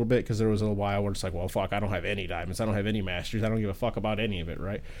diamonds a little bit, because there was a while where it's like, well, fuck, I don't have any diamonds, I don't have any masters, I don't give a fuck about any of it,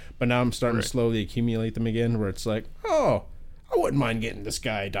 right? But now I'm starting to slowly accumulate them again, where it's like, oh, I wouldn't mind getting this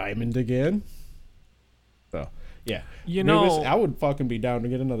guy a diamond again. So, yeah. You Anubis, know, I would fucking be down to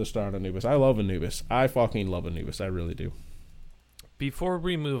get another star on Anubis. I love Anubis. I fucking love Anubis. I really do. before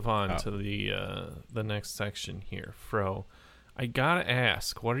we move on to the next section here, Fro, I gotta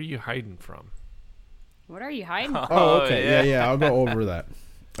ask, what are you hiding from? What are you hiding from? Oh, okay. Yeah. I'll go over that.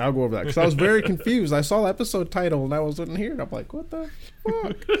 Because I was very confused. I saw the episode title and I wasn't here. And I'm like, what the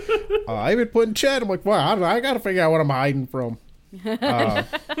fuck? I even put in chat. I'm like, wow, I got to figure out what I'm hiding from. I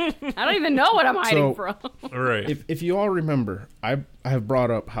don't even know what I'm hiding from. Right. If you all remember, I have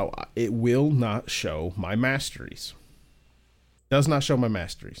brought up how it will not show my masteries. Does not show my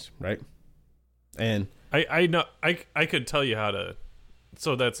masteries, right? And I know I could tell you how to.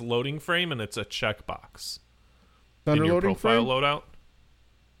 So that's loading frame, and it's a checkbox in your profile loadout.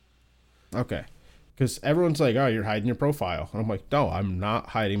 Okay, because everyone's like, "Oh, you're hiding your profile," and I'm like, "No, I'm not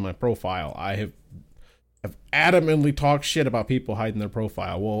hiding my profile. I have adamantly talked shit about people hiding their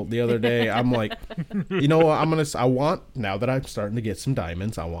profile." Well, the other day, I'm like, you know what? I want now that I'm starting to get some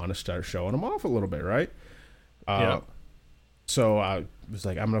diamonds, I want to start showing them off a little bit, right? Yeah. So I was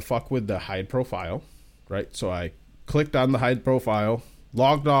like, I'm gonna fuck with the hide profile, right? So I clicked on the hide profile,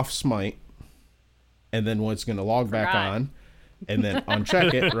 logged off Smite, and then was gonna log back on, and then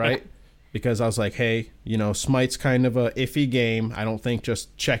uncheck it, right? Because I was like, hey, you know, Smite's kind of a iffy game. I don't think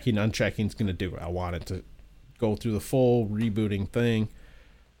just checking, unchecking is gonna do it. I wanted to go through the full rebooting thing.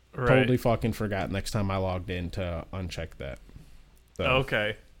 Right. Totally fucking forgot next time I logged in to uncheck that. So,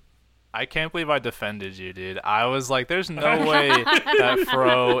 Okay. I can't believe I defended you, dude. I was like, there's no way that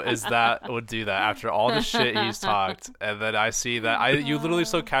Fro would do that after all the shit he's talked. And then I see that you literally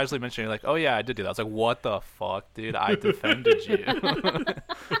so casually mentioned, you're like, oh yeah, I did do that. I was like, what the fuck, dude? I defended you.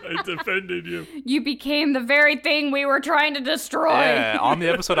 I defended you. You became the very thing we were trying to destroy. Yeah, on the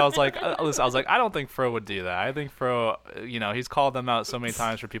episode, I was like, I don't think Fro would do that. I think Fro, he's called them out so many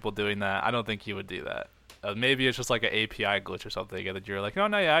times for people doing that. I don't think he would do that. Maybe it's just like an API glitch or something, and then you're like, oh,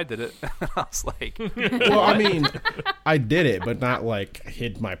 no, yeah, I did it. I was like, well, I mean, I did it, but not like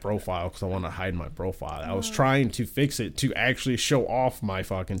hid my profile because I want to hide my profile. I was trying to fix it to actually show off my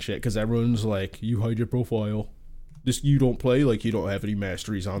fucking shit because everyone's like, you hide your profile. You don't play, like you don't have any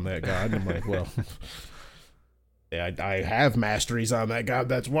masteries on that god. I'm like, well, yeah, I have masteries on that god.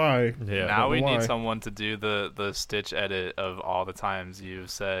 That's why. Yeah. Now we need someone to do the Stitch edit of all the times you've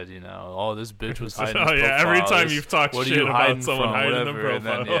said, oh, this bitch was hiding. Oh yeah, every time you've talked what shit about someone hiding a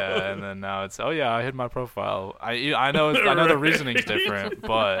profile. And then now it's, oh yeah, I hid my profile. I know the reasoning's different,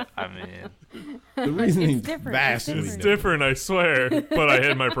 but I mean, the reasoning's vastly different. I swear, but I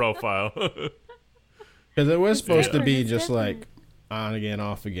hid my profile. Because it was supposed to be just like on again,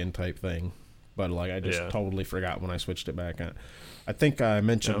 off again type thing. But like I just totally forgot when I switched it back on. I think I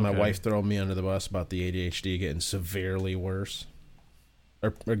mentioned my wife throwing me under the bus about the ADHD getting severely worse.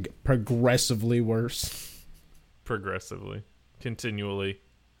 Or progressively worse. Progressively. Continually.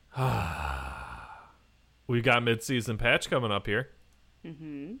 We got mid-season patch coming up here.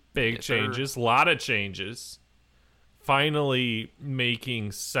 Mm-hmm. Big changes. A lot of changes. Finally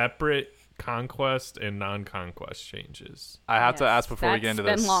making separate conquest and non-conquest changes. I have to ask before we get into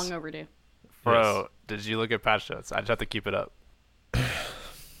this. It's been long overdue. Bro, did you look at patch notes? I just have to keep it up.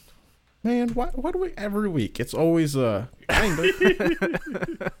 Man, what do we every week? It's always kind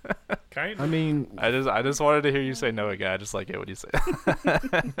of. Kind of. I mean, I just wanted to hear you say no again. I just like it when you say.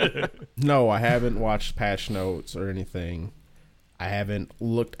 No, I haven't watched patch notes or anything. I haven't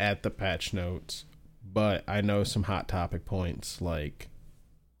looked at the patch notes, but I know some hot topic points like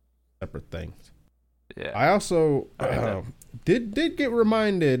separate things. Yeah. I also did get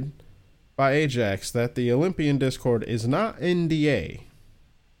reminded by Ajax that the Olympian Discord is not NDA.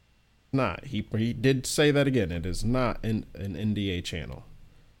 Not. He did say that again. It is not an NDA channel.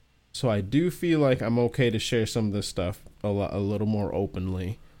 So I do feel like I'm okay to share some of this stuff a little more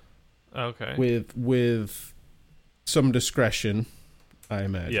openly. Okay. With some discretion, I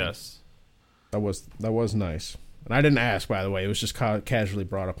imagine. Yes. That was nice. And I didn't ask, by the way. It was just casually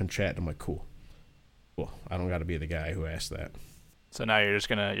brought up in chat. And I'm like, cool. I don't got to be the guy who asked that. So now you're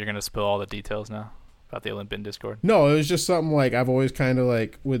gonna spill all the details now about the Olympian Discord? No, it was just something like I've always kind of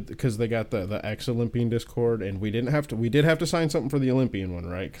like because they got the ex-Olympian Discord, and we did have to sign something for the Olympian one,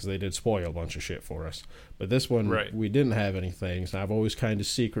 right? Because they did spoil a bunch of shit for us. But this one, right, we didn't have anything, so I've always kind of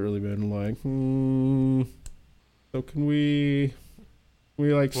secretly been like, so can we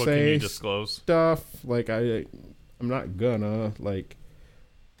like what say can you disclose stuff like I'm not gonna like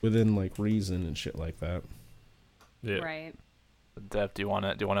within like reason and shit like that. Yeah. Right. Dev, do you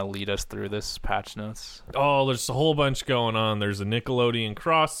want to lead us through this patch notes? Oh, there's a whole bunch going on. There's a Nickelodeon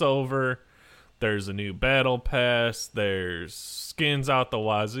crossover. There's a new battle pass. There's skins out the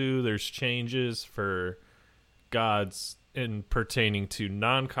wazoo. There's changes for gods in pertaining to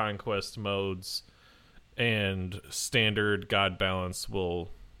non-conquest modes, and standard god balance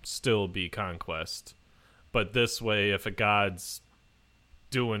will still be conquest. But this way, if a god's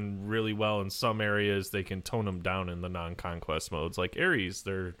doing really well in some areas, they can tone him down in the non-conquest modes. Like Ares,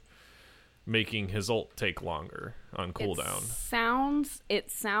 they're making his ult take longer on cooldown.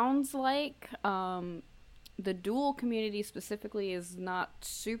 It sounds like the duel community specifically is not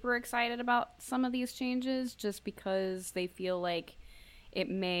super excited about some of these changes, just because they feel like it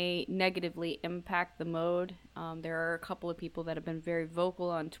may negatively impact the mode. There are a couple of people that have been very vocal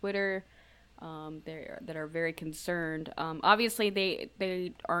on Twitter that are very concerned. Obviously,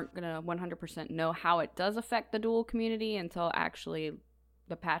 they aren't going to 100% know how it does affect the duel community until actually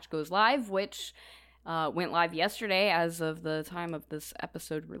the patch goes live, which went live yesterday as of the time of this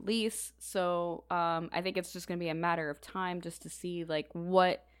episode release. So I think it's just going to be a matter of time just to see like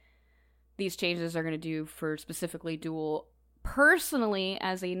what these changes are going to do for specifically duel. Personally,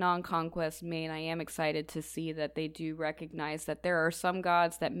 as a non-conquest main, I am excited to see that they do recognize that there are some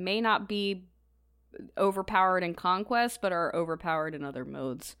gods that may not be overpowered in conquest, but are overpowered in other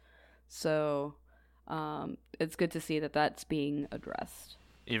modes. So it's good to see that that's being addressed.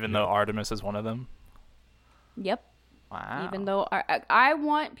 Even though Artemis is one of them? Yep. Wow. Even though I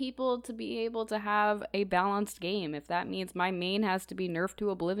want people to be able to have a balanced game. If that means my main has to be nerfed to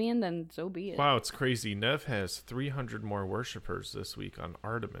oblivion, then so be it. Wow, it's crazy. Nev has 300 more worshippers this week on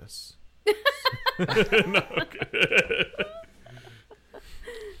Artemis. No,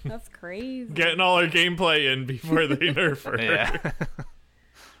 that's crazy. Getting all her gameplay in before they nerf her.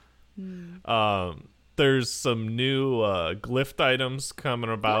 Yeah. There's some new glyph items coming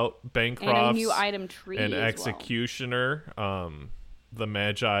about. Bancrofts. And a new item tree and as Executioner. The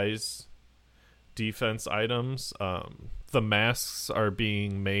Magi's defense items. The masks are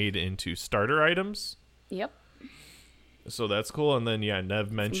being made into starter items. Yep. So that's cool. And then,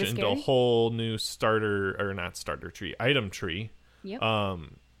 Nev mentioned a whole new item tree. Yep.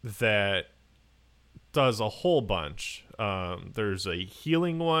 That does a whole bunch. There's a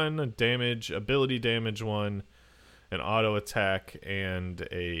healing one, a ability damage one, an auto attack, and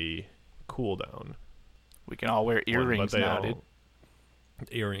a cooldown. We can all wear earrings now, dude.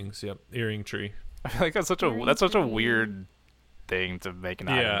 Earrings, yep. Earring tree. I feel like that's such a weird thing to make an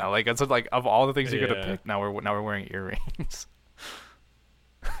item now. Like that's like of all the things you could have picked, now we're wearing earrings.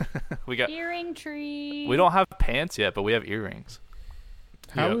 We got earring tree. We don't have pants yet, but we have earrings.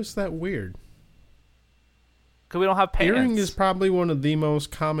 How is that weird? Because we don't have pants. Earring is probably one of the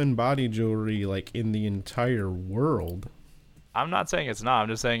most common body jewelry like in the entire world. I'm not saying it's not. I'm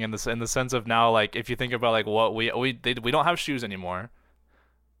just saying in the sense of now, like if you think about like what we don't have shoes anymore.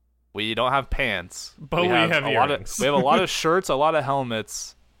 We don't have pants, but we have earrings. We have a lot of shirts, a lot of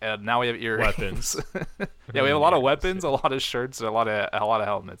helmets, and now we have earrings. Weapons. Yeah, we have a lot of weapons, a lot of shirts, a lot of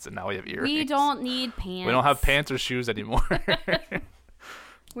helmets, and now we have earrings. We don't need pants. We don't have pants or shoes anymore.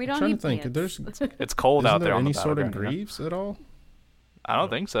 We don't need pants. It's cold out there on the battleground. Any sort of battleground, greaves at all? I don't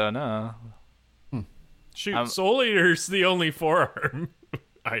think so. No. Shoot, Soul Eater's the only forearm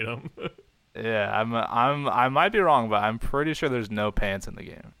item. Yeah, I might be wrong, but I'm pretty sure there's no pants in the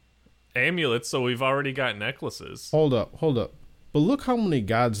game. Amulets, so we've already got necklaces. Hold up. But look how many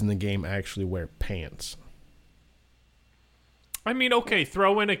gods in the game actually wear pants. I mean, okay,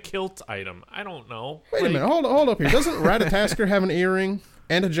 throw in a kilt item. I don't know. Wait a minute, hold up here. Doesn't Ratatasker have an earring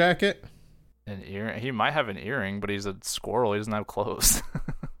and a jacket? An earring? He might have an earring, but he's a squirrel. He doesn't have clothes.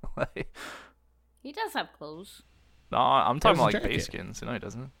 He does have clothes. No, I'm talking about like base skins. No, he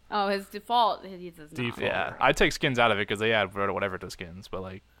doesn't. Oh, his default. He does not. Yeah, I take skins out of it because they add whatever to skins, but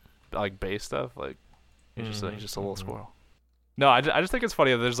like base stuff, like he's just a little squirrel. No, I just think it's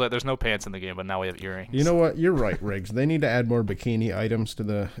funny that there's no pants in the game, but now we have earrings. You know what? You're right, Riggs. They need to add more bikini items to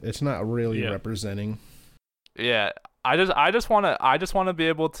the. It's not really representing. Yeah, I just want to be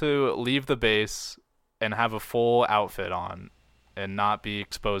able to leave the base and have a full outfit on, and not be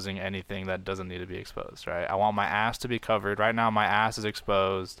exposing anything that doesn't need to be exposed. Right? I want my ass to be covered. Right now, my ass is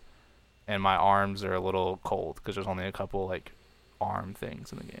exposed, and my arms are a little cold because there's only a couple like arm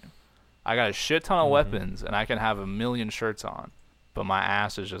things in the game. I got a shit ton of weapons, and I can have a million shirts on, but my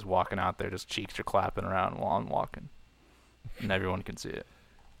ass is just walking out there, just cheeks are clapping around while I'm walking, and everyone can see it.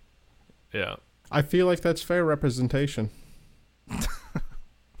 Yeah. I feel like that's fair representation.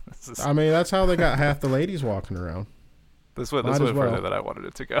 I mean, that's how they got half the ladies walking around. This went further than I wanted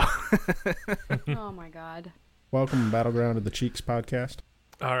it to go. Oh my god. Welcome to Battleground of the Cheeks podcast.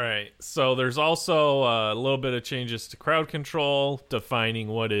 All right. So there's also a little bit of changes to crowd control, defining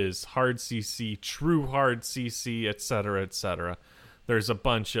what is hard CC, true hard CC, etc., etc. There's a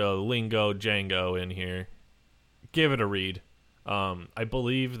bunch of lingo jango in here. Give it a read. I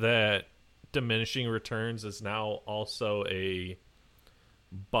believe that diminishing returns is now also a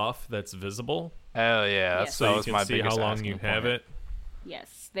buff that's visible. Hell yeah! Yes. So That you was can my see biggest how long asking you point. have it.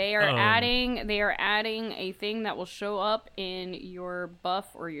 Yes, they are adding a thing that will show up in your buff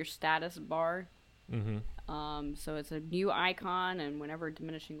or your status bar. So it's a new icon, and whenever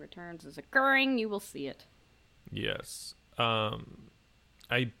diminishing returns is occurring, you will see it. Yes.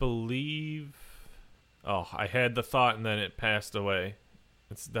 I believe... Oh, I had the thought and then it passed away.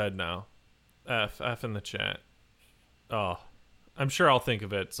 It's dead now. F in the chat. Oh, I'm sure I'll think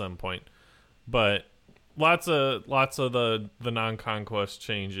of it at some point. But lots of the non-conquest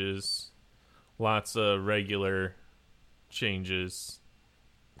changes. Lots of regular changes.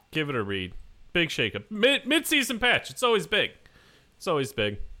 Give it a read. Big shakeup. Mid-season patch. It's always big.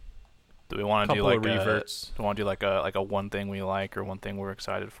 Do we want to do Couple like of reverts. Do we want to do like a one thing we like, or one thing we're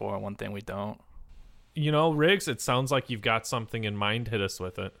excited for, and one thing we don't? You know, Riggs, it sounds like you've got something in mind. Hit us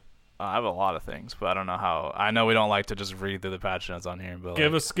with it. I have a lot of things, but I don't know how. I know we don't like to just read through the patch notes on here, but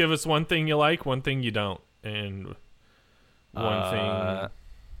Give us one thing you like, one thing you don't, and one thing.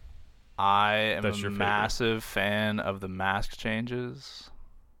 I am that's a your favorite. massive fan of the mask changes.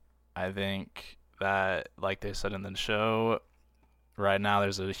 I think that, like they said in the show, right now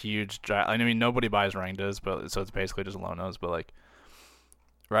there's a huge. I mean, nobody buys Rangdas, but so it's basically just Lonos. But like,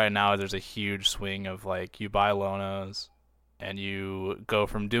 right now there's a huge swing of like you buy Lonos, and you go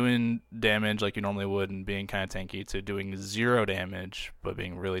from doing damage like you normally would and being kind of tanky to doing 0 damage but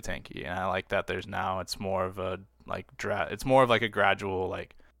being really tanky. And I like that it's more of a like it's more of like a gradual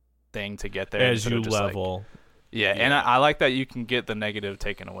like thing to get there As you level. Like, yeah, and I like that you can get the negative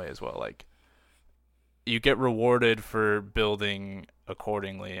taken away as well. Like, you get rewarded for building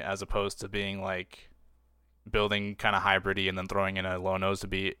accordingly, as opposed to being like building kind of hybridy and then throwing in a low nose to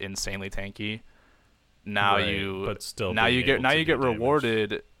be insanely tanky. Now Right, you but still now being you get able now to you do get damage.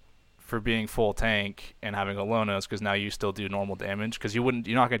 rewarded for being full tank and having a low nose, because now you still do normal damage, because you're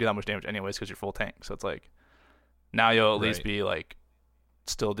not gonna do that much damage anyways because you're full tank. So it's like now you'll at least Right. be like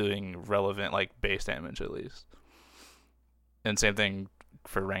still doing relevant like base damage at least. And same thing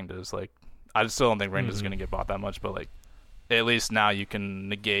for Rangdas. Like, I still don't think Rangdas is gonna get bought that much, but like at least now you can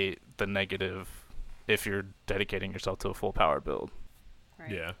negate the negative if you're dedicating yourself to a full power build.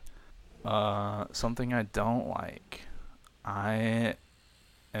 Right. Yeah. Something I don't like. I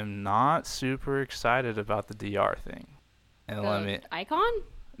am not super excited about the DR thing. And let me. Icon?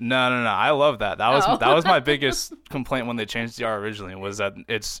 No. I love that. That was Oh. that was my biggest complaint when they changed DR originally, was that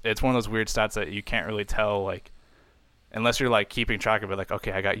it's one of those weird stats that you can't really tell, like, unless you're like keeping track of it. Like,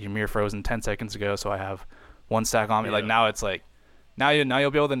 okay, I got Ymir frozen 10 seconds ago, so I have 1 stack on me. Yeah. Like, now it's like now you'll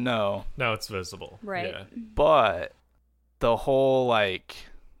be able to know. Now it's visible. Right. Yeah. But the whole like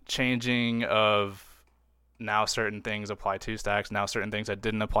changing of now certain things apply to stacks, now certain things that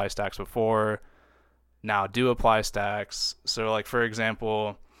didn't apply stacks before now do apply stacks. So like, for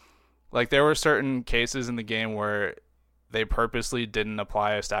example, like there were certain cases in the game where they purposely didn't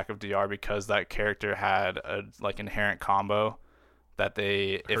apply a stack of DR because that character had a like inherent combo that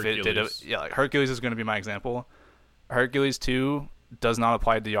they Hercules. like Hercules is going to be my example. Hercules 2 does not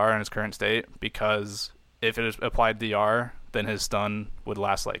apply DR in its current state, because if it applied DR, then his stun would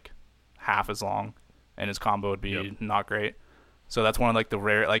last like half as long and his combo would be not great. So that's one of like the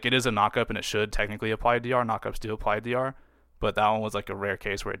rare, like it is a knockup and it should technically apply DR. Knockups do apply DR, but that one was like a rare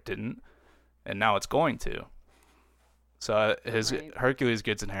case where it didn't, and now it's going to. So his Right. Hercules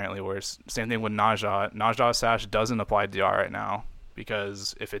gets inherently worse. Same thing with Najah. Najah's Sash doesn't apply DR right now,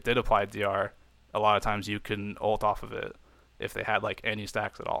 because if it did apply DR, a lot of times you can ult off of it if they had like any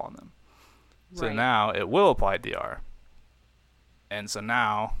stacks at all on them. So Right. now it will apply DR. And so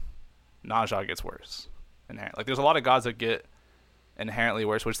now Najah gets worse. Like, there's a lot of gods that get inherently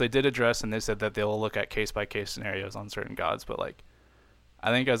worse, which they did address, and they said that they'll look at case by case scenarios on certain gods, but like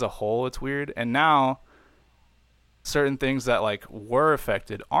I think as a whole it's weird. And now certain things that like were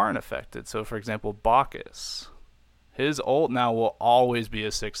affected aren't affected. So for example, Bacchus. His ult now will always be a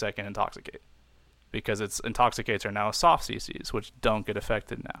 6-second Intoxicate, because its Intoxicates are now soft CCs, which don't get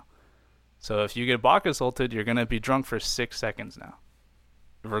affected now. So if you get Bacchus ulted, you're going to be drunk for 6 seconds now,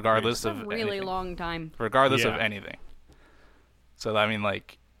 regardless of really anything. long time. Regardless of anything. So, I mean,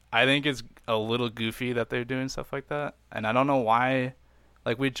 like, I think it's a little goofy that they're doing stuff like that. And I don't know why.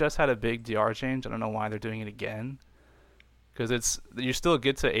 Like, we just had a big DR change. I don't know why they're doing it again. Because you still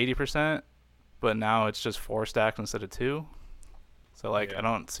get to 80%, but now it's just 4 stacks instead of 2. So, like, I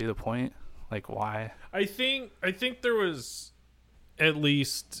don't see the point. Like, why? I think there was, at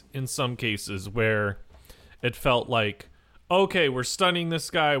least in some cases, where it felt like, okay, we're stunning this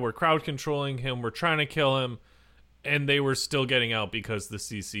guy, we're crowd controlling him, we're trying to kill him, and they were still getting out because the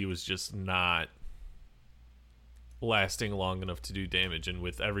CC was just not lasting long enough to do damage, and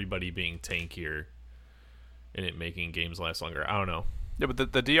with everybody being tankier and it making games last longer. I don't know. Yeah,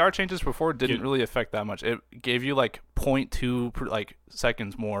 but the DR changes before didn't really affect that much. It gave you like 0.2 like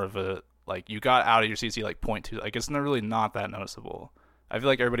seconds more of a, like, you got out of your CC like 0.2. Like, it's really not that noticeable. I feel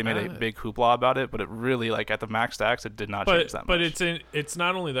like everybody made a big hoopla about it, but it really, like, at the max stacks, it did not change that much. But it's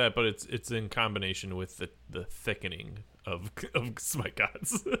not only that, but it's in combination with the thickening of Smite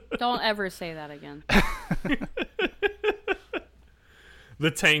Gods. Don't ever say that again.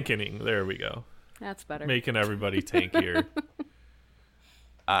 The tankening. There we go. That's better. Making everybody tankier.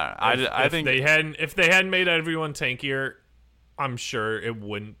 I think if they hadn't made everyone tankier, I'm sure it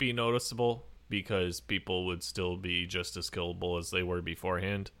wouldn't be noticeable, because people would still be just as killable as they were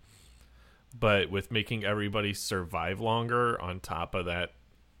beforehand. But with making everybody survive longer on top of that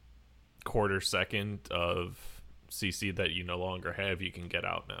quarter second of CC that you no longer have, you can get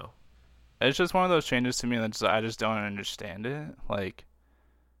out now. It's just one of those changes to me that I just don't understand it. Like,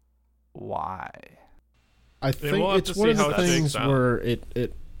 why? I think it's one of the things where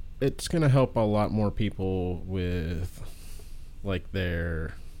it's going to help a lot more people with, like,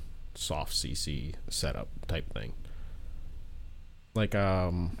 their soft CC setup type thing. Like, I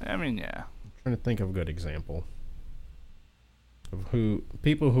mean, yeah. I'm trying to think of a good example of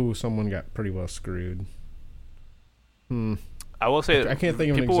people who someone got pretty well screwed. I will say, I can't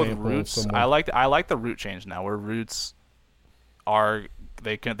think of people an example with roots. of I like the root change now, where roots are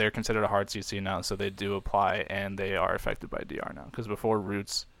they're considered a hard CC now, so they do apply and they are affected by DR now. Because before,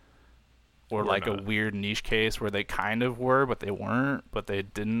 roots were like a weird niche case where they kind of were, but they weren't, but they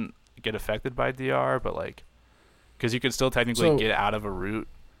didn't get affected by DR. But, like, because you could still technically get out of a root,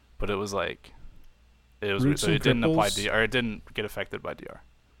 but it was like it didn't apply DR, or it didn't get affected by DR.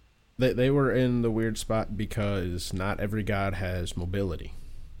 They were in the weird spot because not every god has mobility,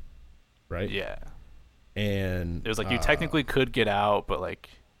 right? Yeah. And it was like you technically could get out, but, like,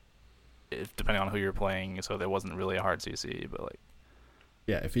 depending on who you're playing, so there wasn't really a hard CC, but, like,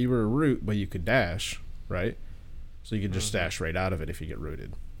 yeah, if you were a root, but you could dash, right? So you could just dash right out of it if you get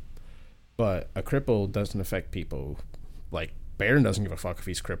rooted. But a cripple doesn't affect people. Like, Baron doesn't give a fuck if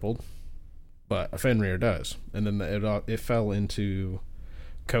he's crippled, but a Fenrir does. And then it fell into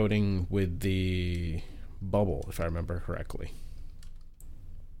coding with the bubble, if I remember correctly.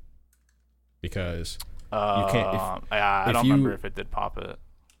 Because you can't. I don't remember if it did pop it.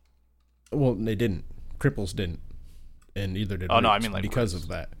 Well, they didn't. Cripples didn't, and neither did. No, I mean, like, because roots. of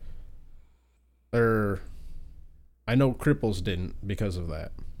that. I know cripples didn't because of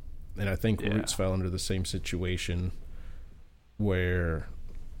that, and I think roots fell under the same situation where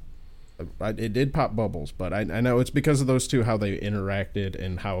it did pop bubbles, but I know it's because of those two, how they interacted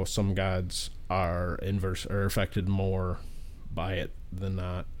and how some gods are affected more by it than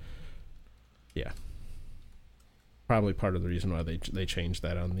not. Yeah. Probably part of the reason why they changed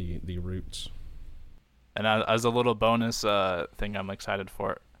that on the roots. And as a little bonus thing I'm excited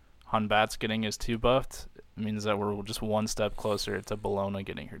for, Hunbat's getting his 2 buffed. It means that we're just one step closer to Bologna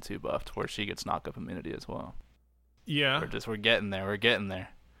getting her 2 buffed, where she gets knock-up immunity as well. Yeah. We're getting there.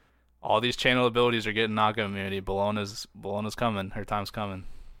 All these channel abilities are getting knock-up immunity. Bologna's coming. Her time's coming.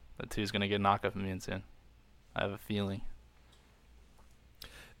 The 2's going to get knock-up immune soon. I have a feeling.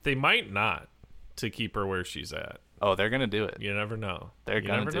 They might not, to keep her where she's at. Oh, they're gonna do it. You never know. They're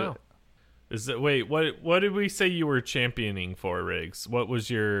gonna do it. Is it? Wait, what did we say you were championing for, Riggs? What was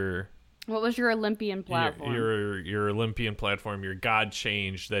your Olympian platform? Your Olympian platform, your god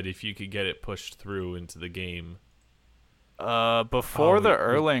change that if you could get it pushed through into the game. Before the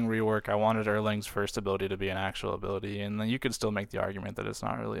Erlang rework, I wanted Erlang's first ability to be an actual ability, and then you could still make the argument that it's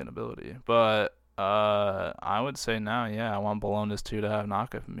not really an ability. But I would say now, I want Bologna's 2 to have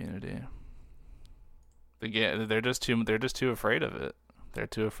knock-up immunity. They're just too afraid of it. They're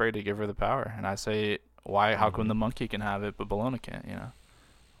too afraid to give her the power. And I say, why? How come the monkey can have it but Bologna can't? You know,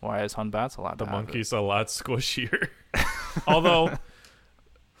 Why is Hun Batz allowed to The have monkey's a lot squishier. Although,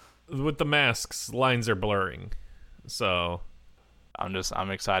 with the masks, lines are blurring. So, I'm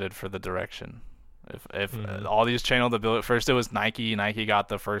excited for the direction. If all these channel the build, first it was Nike. Nike got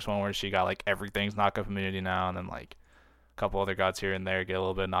the first one where she got like everything's knockup immunity now, and then like a couple other gods here and there get a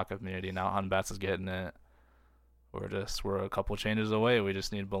little bit of knockup immunity. Now Hun Batz is getting it. We're a couple changes away. We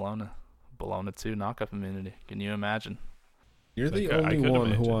just need Bologna 2 knockup immunity. Can you imagine? You're the only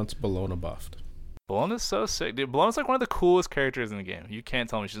one who wants Bologna buffed. Bologna's so sick, dude. Bologna's like one of the coolest characters in the game. You can't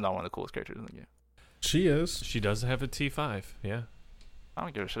tell me she's not one of the coolest characters in the game. She is. She does have a T5, yeah. I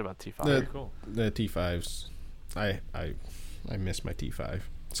don't give a shit about T5. Very cool. The T5s. I miss my T5.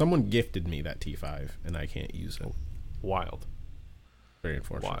 Someone gifted me that T5, and I can't use it. Wild. Very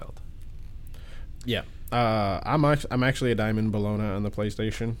unfortunate. Wild. Yeah. I'm actually a Diamond Bologna on the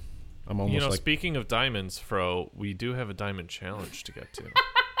PlayStation. I'm almost speaking of diamonds, Fro, we do have a diamond challenge to get to.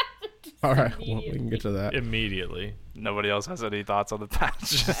 All right, well, we can get to that Immediately. Nobody else has any thoughts on the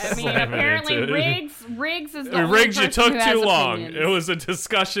patch. I mean, apparently Riggs is the only Riggs, you person took who has too long. opinions. It was a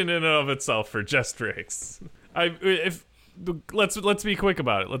discussion in and of itself for just Riggs. Let's be quick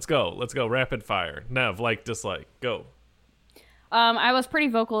about it. Let's go. Rapid fire. Nev, like, dislike. Go. I was pretty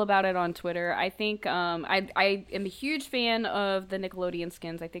vocal about it on Twitter. I think I am a huge fan of the Nickelodeon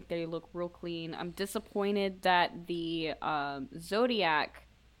skins. I think they look real clean. I'm disappointed that the Zodiac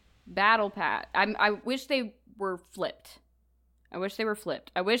Battle Pass. I wish they were flipped. I wish this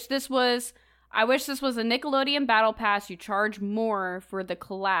was a Nickelodeon Battle Pass. You charge more for the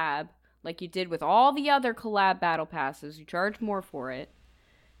collab, like you did with all the other collab Battle Passes. You charge more for it,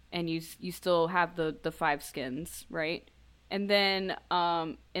 and you still have the 5 skins, right? And then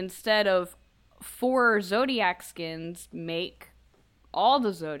instead of 4 Zodiac skins, make all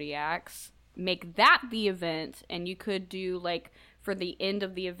the Zodiacs. Make that the event, and you could do, like, for the end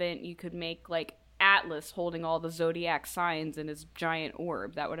of the event, you could make, like, Atlas holding all the Zodiac signs in his giant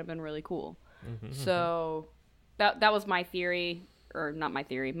orb. That would have been really cool. Mm-hmm. So that was my theory, or not my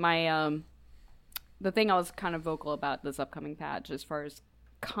theory. My the thing I was kind of vocal about this upcoming patch, as far as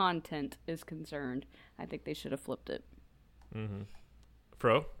content is concerned. I think they should have flipped it. Mm-hmm.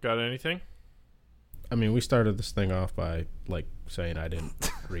 Fro, got anything? I mean, we started this thing off by, like, saying I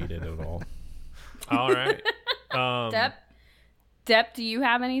didn't read it at all. All right. Depp, do you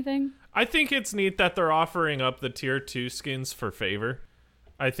have anything? I think it's neat that they're offering up the tier 2 skins for favor.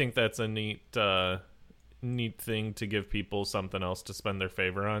 I think that's a neat thing to give people something else to spend their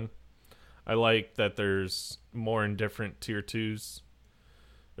favor on. I like that there's more in different tier 2s,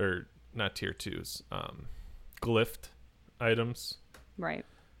 or not tier 2s, glyphed items, right,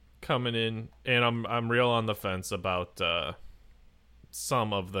 coming in, and I'm real on the fence about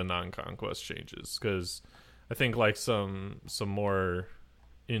some of the non-conquest changes, because I think, like, some more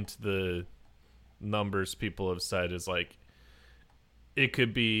into the numbers people have said is, like, it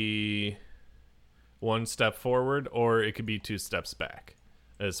could be 1 step forward or it could be 2 steps back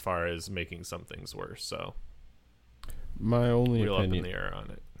as far as making some things worse. So my only real opinion up in the air on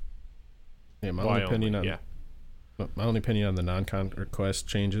it. Yeah, my only opinion on the non-conquest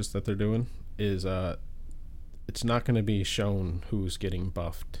changes that they're doing is it's not going to be shown who's getting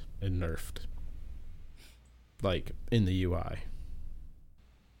buffed and nerfed, like, in the UI.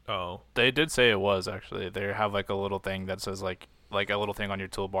 Oh, they did say it was, actually. They have, like, a little thing that says, like a little thing on your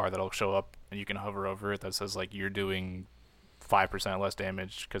toolbar that'll show up, and you can hover over it that says, like, you're doing 5% less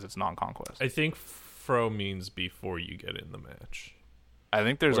damage because it's non-conquest. I think Fro means before you get in the match. I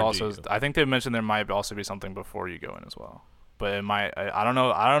think there's also, I think they mentioned there might also be something before you go in as well. But it might, I don't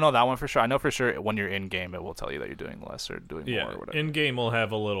know that one for sure. I know for sure when you're in game, it will tell you that you're doing less or doing more or whatever. In game will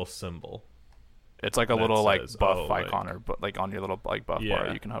have a little symbol. It's like a little, like, buff icon, or like on your little, like, buff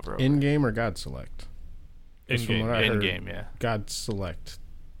bar you can hover over. In game or God Select? In game, yeah. God Select.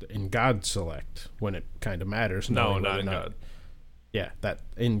 In God Select, when it kind of matters. No, not in God. Yeah, that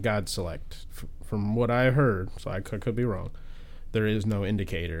in God Select. From what I heard, so I could be wrong, there is no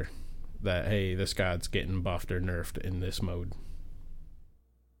indicator that, hey, this god's getting buffed or nerfed in this mode.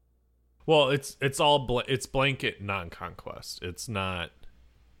 Well, it's it's blanket non-conquest. It's not.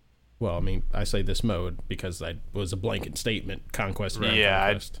 Well, I mean, I say this mode because that was a blanket statement. Conquest,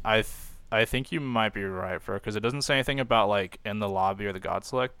 non-conquest. Yeah, I think you might be right, because it doesn't say anything about, like, in the lobby or the God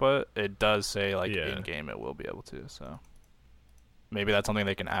Select, but it does say, like, in game it will be able to. So maybe that's something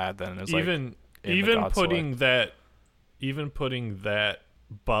they can add then. Is even putting that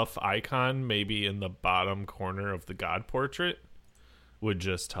buff icon maybe in the bottom corner of the God portrait would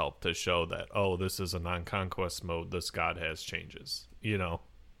just help to show that, oh, this is a non-conquest mode. This god has changes. You know.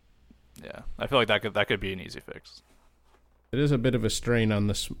 Yeah, I feel like that could be an easy fix. It is a bit of a strain on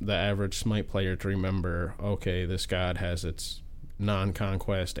the average Smite player to remember, okay, this god has its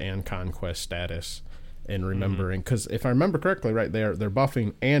non-conquest and conquest status, and remembering, because if I remember correctly, right, they're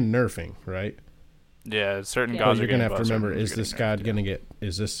buffing and nerfing, right? Yeah, certain gods you're are gonna have to buffed, remember, certain is this god gonna get,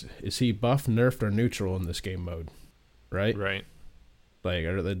 is he buff, nerfed, or neutral in this game mode, right? Right. Like,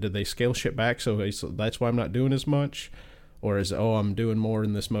 did they scale shit back, so that's why I'm not doing as much? Or is it, I'm doing more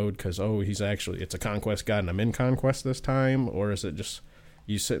in this mode because, it's a conquest god and I'm in conquest this time? Or is it just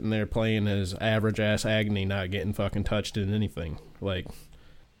you sitting there playing as average-ass Agni, not getting fucking touched in anything? Like,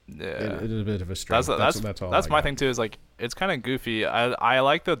 yeah. It is a bit of a stretch. That's all. That's my thing, too, is, like, it's kind of goofy. I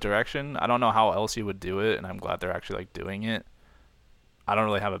like the direction. I don't know how else you would do it, and I'm glad they're actually, like, doing it. I don't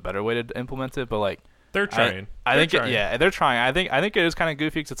really have a better way to implement it, but, like... They're trying. They're trying. I think it is kind of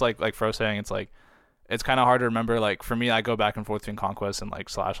goofy because it's like Fro saying, it's like, it's kind of hard to remember. Like, for me, I go back and forth between Conquest and, like,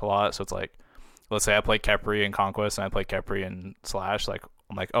 Slash a lot. So it's like, let's say I play Khepri in Conquest and I play Khepri in Slash. Like,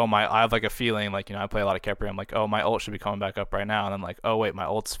 I'm like, I have, like, a feeling, like, I play a lot of Khepri. I'm like, my ult should be coming back up right now. And I'm like, wait, my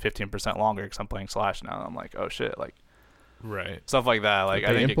ult's 15% longer because I'm playing Slash now. And I'm like, oh, shit. Like, right. Stuff like that. Like,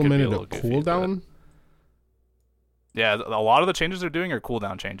 I think implemented it could be a little cooldown. Yeah, a lot of the changes they're doing are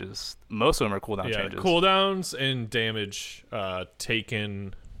cooldown changes. Most of them are cooldown changes. Cooldowns and damage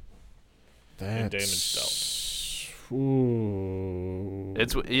taken... and damage dealt. Ooh,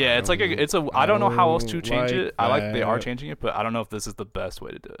 I don't know how else to change it. I like they are that. changing it, but I don't know if this is the best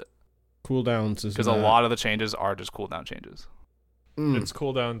way to do it. Cooldowns is because a lot of the changes are just cooldown changes. It's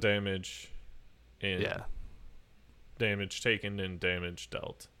cooldown damage and yeah, damage taken and damage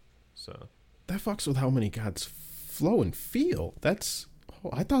dealt. So that fucks with how many gods flow and feel. That's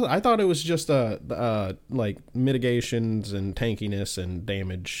I thought it was just like mitigations and tankiness and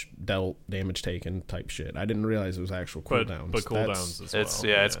damage dealt, damage taken type shit. I didn't realize it was actual cooldowns. But cooldowns as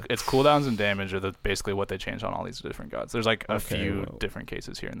well. It's cooldowns and damage are basically what they changed on all these different gods. There's like a few different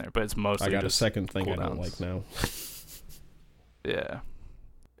cases here and there, but it's mostly I got just a second thing cooldowns. I don't like now. Yeah,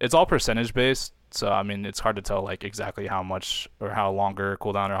 it's all percentage based, so I mean it's hard to tell like exactly how much or how longer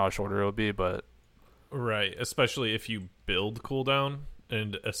cooldown or how shorter it will be, but right, especially if you build cooldown.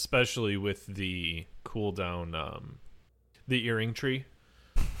 And especially with the cooldown, the earring tree.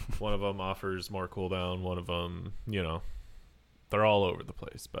 One of them offers more cooldown. One of them, they're all over the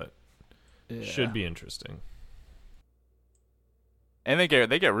place, but should be interesting. And they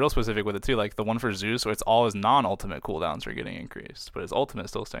get real specific with it too. Like the one for Zeus, so it's all his non-ultimate cooldowns are getting increased, but his ultimate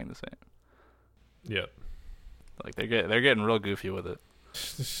is still staying the same. Yep. Like they're getting real goofy with it.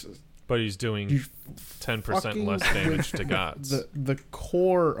 But he's doing 10% less damage to gods. The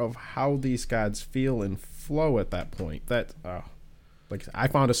core of how these gods feel and flow at that point. That like I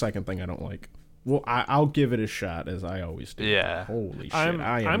found a second thing I don't like. Well, I'll give it a shot as I always do. Yeah. Holy shit!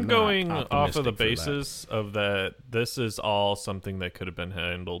 I'm going off of the basis of that. This is all something that could have been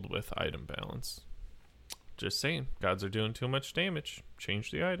handled with item balance. Just saying, gods are doing too much damage.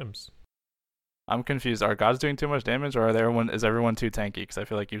 Change the items. I'm confused. Are gods doing too much damage, or is everyone too tanky? Because I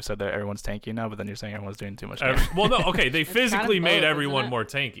feel like you've said that everyone's tanky now, but then you're saying everyone's doing too much damage. Well, no, okay. They physically kind of made both, everyone isn't it? more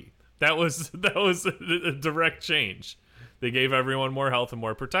tanky. That was a direct change. They gave everyone more health and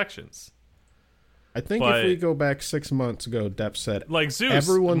more protections. I think if we go back 6 months ago, Depp said, like Zeus,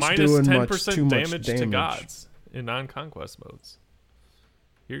 everyone's minus doing 10% too much damage to gods in non-conquest modes.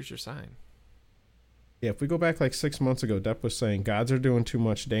 Here's your sign. Yeah, if we go back like 6 months ago, Depp was saying gods are doing too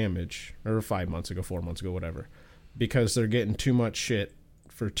much damage, or 5 months ago, 4 months ago, whatever, because they're getting too much shit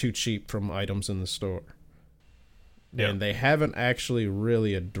for too cheap from items in the store. Yep. And they haven't actually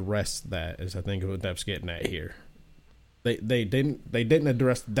really addressed that, is I think what Depp's getting at here. They didn't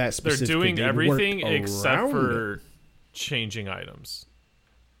address that specifically. They're doing everything except for it. changing items.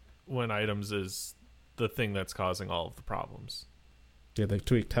 When items is the thing that's causing all of the problems. Yeah, they've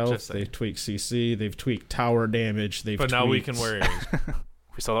tweaked health, they've tweaked CC, they've tweaked tower damage, now we can wear earrings.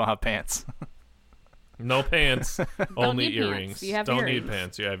 We still don't have pants. No pants, only need earrings. pants. You have don't earrings. need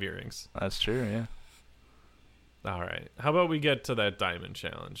pants, you have earrings. That's true, yeah. All right. How about we get to that diamond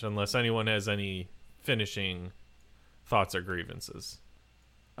challenge, unless anyone has any finishing thoughts or grievances.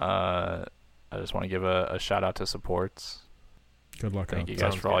 I just want to give a shout out to supports. Good luck. Thank you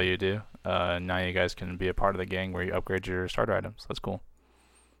guys for all you do. Now you guys can be a part of the gang where you upgrade your starter items. That's cool.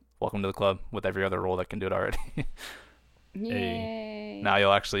 Welcome to the club with every other role that can do it already. Yay. Now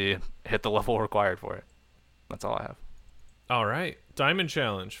you'll actually hit the level required for it. That's all I have. All right. Diamond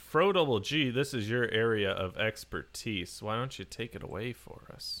challenge. Fro Double G, this is your area of expertise. Why don't you take it away for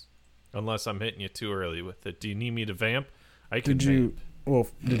us? Unless I'm hitting you too early with it. Do you need me to vamp? I can vamp.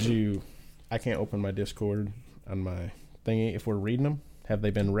 I can't open my Discord on my thingy if we're reading them. Have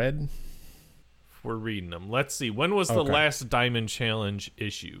they been read? We're reading them. Let's see. When was the last Diamond Challenge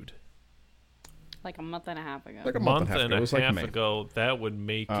issued? Like a month and a half ago. Like a month and a half ago. That would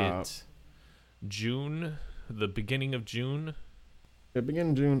make it June, the beginning of June. The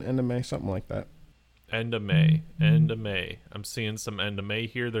beginning of June, end of May, something like that. End of May. End of May. I'm seeing some end of May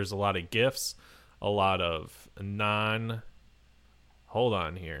here. There's a lot of gifts, a lot of Hold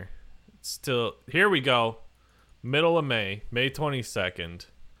on here. Still, here we go. Middle of May, May 22nd.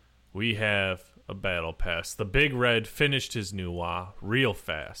 We have a battle pass. The Big Red finished his new WoW real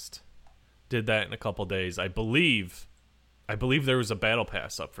fast. Did that in a couple days. I believe there was a battle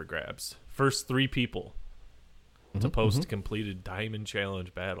pass up for grabs. First 3 people to post completed Diamond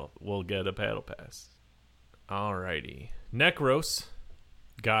Challenge battle will get a battle pass. Alrighty. Necros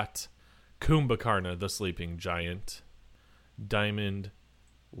got Kumbhakarna, the Sleeping Giant. Diamond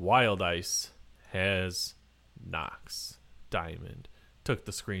Wild Ice has Nox. Diamond took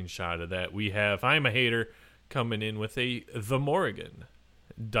the screenshot of that. We have I'm a Hater coming in with the Morrigan.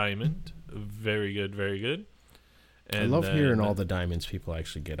 Diamond. Very good, very good. And I love hearing all the diamonds people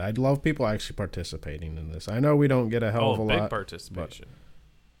actually get. I'd love people actually participating in this. I know we don't get a hell of a lot. Big participation.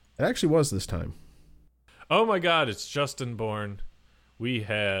 It actually was this time. Oh my God, it's Justin Bourne. We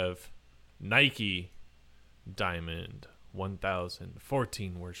have Nike Diamond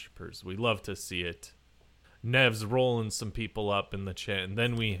 1014 worshippers. We love to see it. Nev's rolling some people up in the chat, and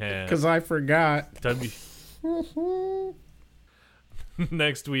then we have because I forgot.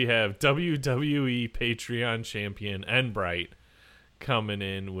 Next we have WWE Patreon champion Enbright coming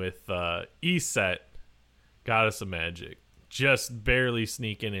in with ESET Goddess of Magic, just barely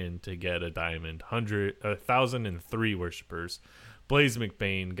sneaking in to get a diamond. 1,003 worshippers. Blaze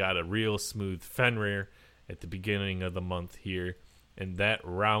McBain got a real smooth Fenrir at the beginning of the month here, and that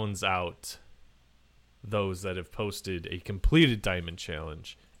rounds out those that have posted a completed diamond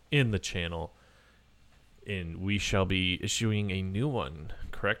challenge in the channel. And we shall be issuing a new one,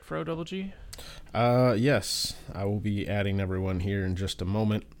 correct, Fro Double G? Yes, I will be adding everyone here in just a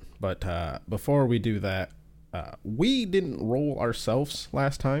moment. But before we do that, we didn't roll ourselves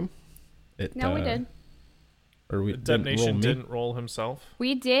last time. No, we did. Or we Deb Nation didn't roll himself.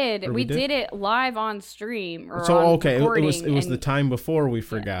 We did. We did it live on stream. Or so on okay, recording, it was the time before we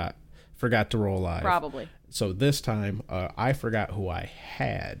forgot to roll live. Probably. So this time, I forgot who I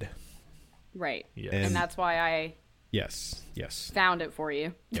had. Right. Yes. And that's why I yes found it for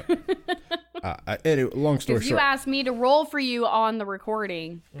you. Yep. Anyway, long story short, you asked me to roll for you on the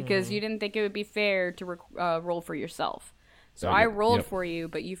recording because you didn't think it would be fair to roll for yourself. So I rolled for you,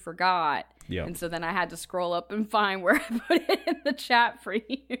 but you forgot. Yep. And so then I had to scroll up and find where I put it in the chat for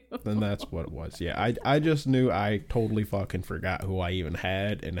you. And that's what it was. Yeah, I just knew I totally fucking forgot who I even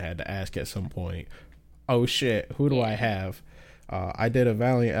had and had to ask at some point, oh shit, who do I have? I did a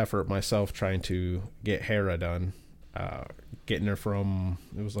valiant effort myself trying to get Hera done, getting her from,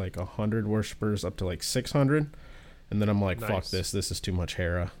 it was like 100 worshippers up to like 600. And then I'm like, fuck this is too much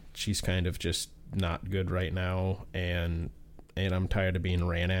Hera. She's kind of just not good right now. And I'm tired of being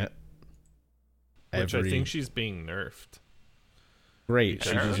ran at. Which I think she's being nerfed. Great.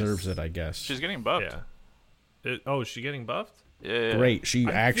 She deserves it, I guess. She's getting buffed. Yeah. Is she getting buffed? Yeah. Great. She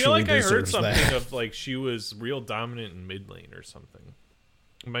actually deserves that. I feel like I heard something of like she was real dominant in mid lane or something.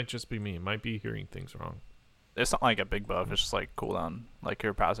 It might just be me. It might be hearing things wrong. It's not like a big buff. It's just like cooldown. Like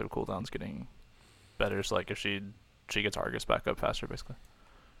her passive cooldown's getting better. So like if she gets Argus back up faster, basically.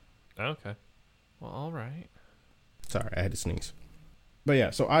 Okay. Well, all right. Sorry, I had to sneeze. But yeah,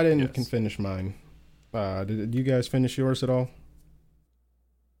 so I didn't finish mine. Did you guys finish yours at all?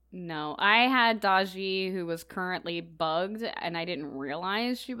 No, I had Daji, who was currently bugged, and I didn't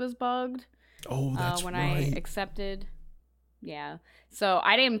realize she was bugged. Oh, that's when right. I accepted. Yeah. So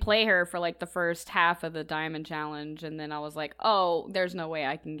I didn't play her for like the first half of the Diamond Challenge, and then I was like, oh, there's no way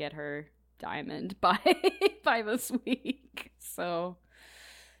I can get her Diamond by this week. So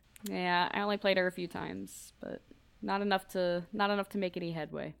yeah, I only played her a few times, but not enough to make any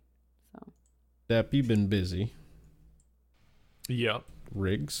headway. So Depp, you've been busy. Yep.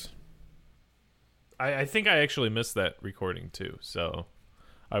 Riggs. I think I actually missed that recording too, so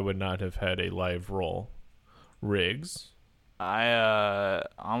I would not have had a live roll. Riggs. I'm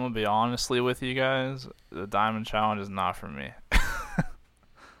gonna be honestly with you guys. The Diamond Challenge is not for me.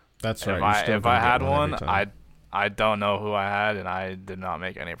 That's right. If I had one, I don't know who I had, and I did not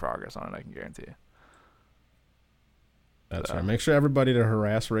make any progress on it. I can guarantee you. That's right. Make sure everybody to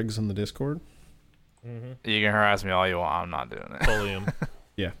harass Riggs in the Discord. Mm-hmm. You can harass me all you want. I'm not doing it. Bully him.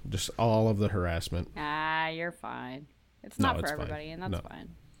 Yeah, just all of the harassment. You're fine. It's not for everybody, and that's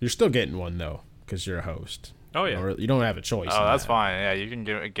fine. You're still getting one though, because you're a host. Oh yeah. Or you don't have a choice. Oh, that's that. fine. Yeah, you can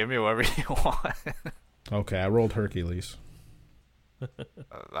give me whatever you want. Okay, I rolled Hercules.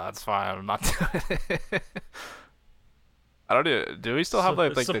 That's fine. I'm not doing it. I don't do we still have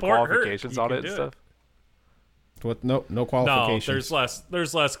like the Support qualifications Herc. on You it can and do stuff? What? No No, qualifications.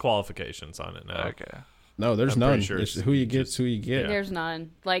 there's less qualifications on it now. Okay. No, there's I'm none. pretty sure It's it's who you get, who you get. Yeah. There's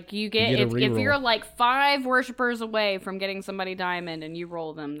none. Like you get, You get a if you're reroll. like 5 worshipers away from getting somebody diamond and you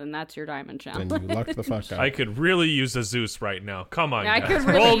roll them, then that's your diamond Then challenge. you luck the fuck out. I could really use a Zeus right now. Come on, I guys.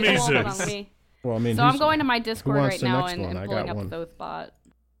 could Roll really me roll it on Zeus. me. Well, I mean, So I'm going to my Discord wants right the now next and one? I pulling got up one. Thothbot.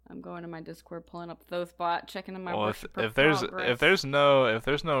 I'm going to my Discord, pulling up Thothbot, checking in my Well, worshiper if there's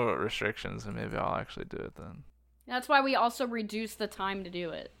progress. no restrictions, then maybe I'll actually do it then. That's why we also reduce the time to do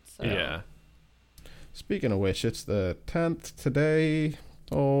it. So. Yeah. Speaking of which, it's the 10th today.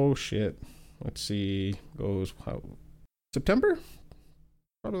 Oh shit. Let's see. Goes how? September?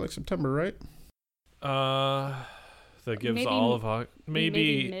 Probably like September, right? That gives Maybe- all of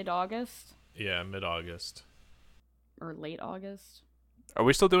maybe mid-August yeah, mid-August. or late August. Are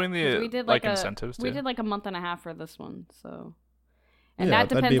we still doing 'Cause the we did like a, incentives too? We did like a month and a half for this one, so. And Yeah, that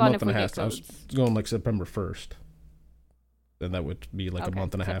that'd depends be a on month if and we a get half. I was codes. going like September 1st. Then that would be like a Okay,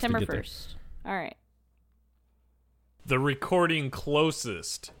 month and a half September to get 1st. All right. The recording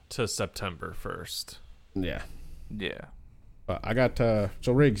closest to September 1st. there. Yeah. Yeah. But I got so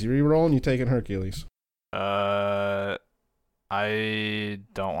Riggs, you re-rolling, you taking Hercules. I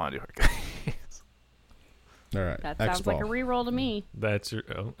don't want to do Hercules. All right. That sounds like a X-Ball. reroll to me. That's your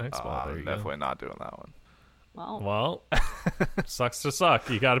X-Ball. There I'm you definitely not doing that one. Well, go. Well, sucks to suck.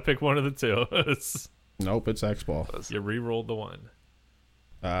 You got to pick one of the two. Nope, it's X-Ball. You re-rolled the one.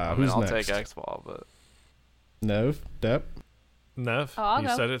 I mean, Who's I'll next? take X-Ball, but Nev, Dep, Nev, Oh, I'll you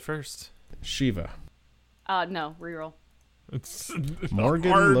go. said it first. Shiva, no, reroll. It's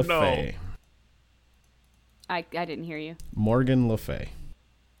Morgan hard Le no. Fay. I didn't hear you. Morgan Le Fay.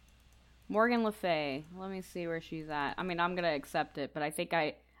 Morgan Le Fay. Let me see where she's at. I mean, I'm gonna accept it, but I think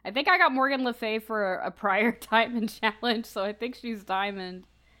I got Morgan Le Fay for a prior diamond challenge, so I think she's diamond,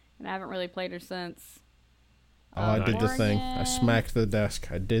 and I haven't really played her since. Oh, I did the thing. I Morgan. smacked the desk.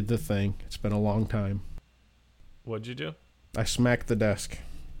 I did the thing. It's been a long time. What'd you do? I smacked the desk.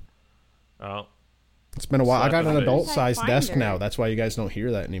 Oh, It's been a while. I got an Slap in the face. adult-sized Find desk her. now. That's why you guys don't hear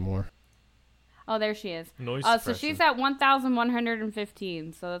that anymore. Oh, there she is. noise So suppression. she's at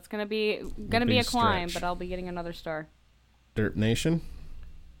 1,115. So that's gonna be a big climb, stretch. but I'll be getting another star. Dirt Nation.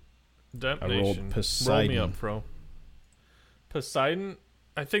 Dep I rolled Nation. Roll me Poseidon. up, bro. Poseidon?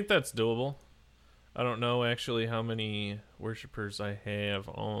 I think that's doable. I don't know actually how many worshippers I have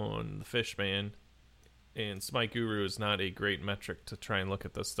on the Fishman. And Smite Guru is not a great metric to try and look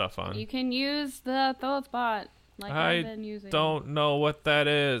at this stuff on. You can use the Thothbot like I've been I using. don't know what that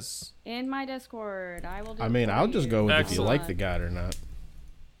is. In my Discord, I will. Do I it mean, for I'll you. just go with if you Excellent. like the god or not.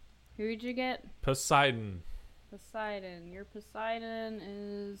 Who'd you get? Poseidon. Poseidon. Your Poseidon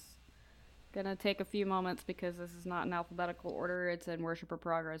is gonna take a few moments because this is not in alphabetical order. It's in worshiper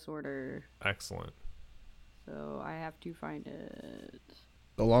progress order. Excellent. So I have to find it.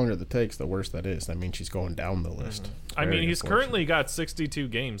 The longer that takes, the worse that is. That means she's going down the list. I mean, Very he's unfortunate. currently got 62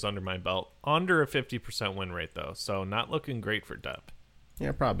 games under my belt. Under a 50% win rate, though. So not looking great for Dep.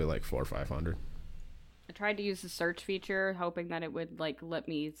 Yeah, probably like 400 or 500. I tried to use the search feature, hoping that it would like let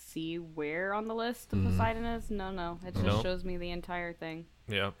me see where on the list the Poseidon is. No, it just Nope. shows me the entire thing.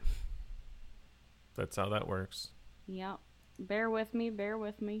 Yep. That's how that works. Yep. Bear with me.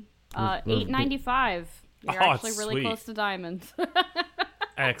 We're- 895. You're Oh, actually really sweet. close to diamonds.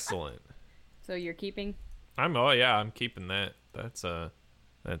 Excellent. So you're keeping? I'm keeping that. That's a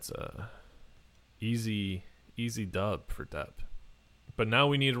easy dub for Dep. But now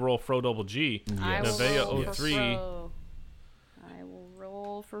we need to roll Fro double G. I will Nevaeh roll for 03. Fro. I will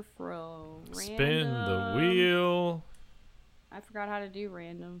roll for Fro. Spin the Random. wheel. I forgot how to do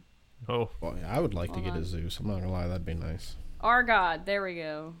random. Oh, Well, yeah, I would like to Hold get a on. Zeus. I'm not gonna lie, that'd be nice. Argod. There we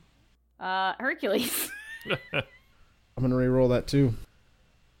go. Hercules. I'm gonna re-roll that too.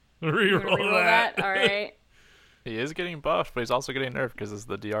 You're reroll gonna reroll that. that? All right. he is getting buffed, but he's also getting nerfed because it's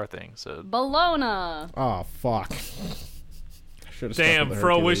the DR thing. So Bologna. Oh fuck! Should've stuck Damn, with the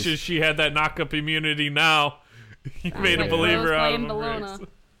Fro Hercules. wishes she had that knock-up immunity now. You made a like believer Fro's out of playing him. Bologna.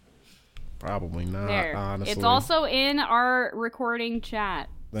 Riggs. Probably not. There. Honestly, It's also in our recording chat.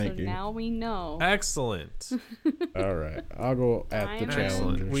 Thank so you. now we know. Excellent. all right. I'll go at the Diamond Excellent.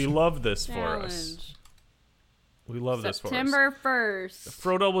 challengers. We love this for us. Challenge. We love this for us. September 1st.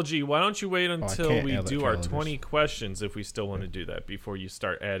 Fro double G, why don't you wait until can't we add the do our challengers. 20 questions if we still want to do that before you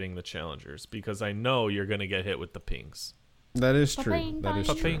start adding the challengers? Because I know you're going to get hit with the pings. That is true. Pa-ping, That is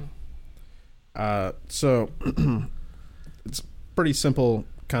bang. true. Pa-ping. So it's pretty simple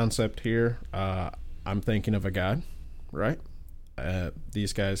concept here. I'm thinking of a god, right?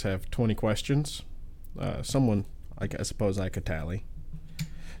 These guys have 20 questions. Someone, I suppose I could tally.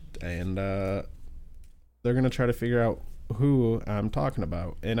 And they're going to try to figure out who I'm talking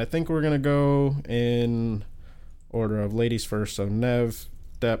about. And I think we're going to go in order of ladies first. So Nev,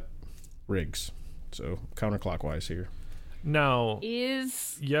 Depp, Riggs. So counterclockwise here. Now,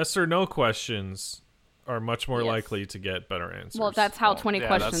 yes or no questions are much more likely to get better answers. Well, that's how 20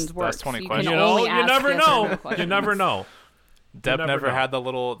 questions work. That's 20 so questions. You never know. You never know. Deb never had the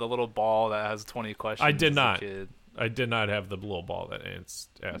little ball that has 20 questions. I did as not. a kid. I did not have the little ball that asked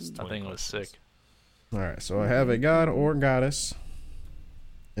 20 questions. I think it was sick. All right, so I have a god or goddess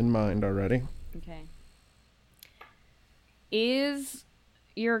in mind already. Okay. Is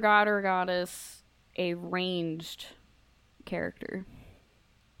your god or goddess a ranged character?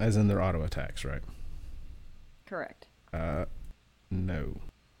 As in their auto attacks, right? Correct. No.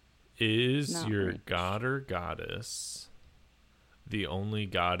 Is Not your ranged. god or goddess the only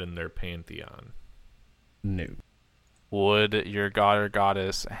god in their pantheon? No. Would your god or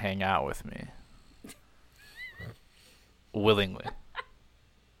goddess hang out with me? Willingly.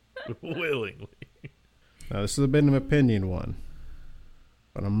 Willingly. Now, this is a bit of an opinion one,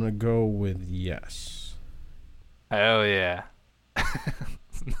 but I'm going to go with yes. Hell yeah.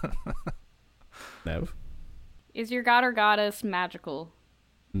 Nev? Is your god or goddess magical?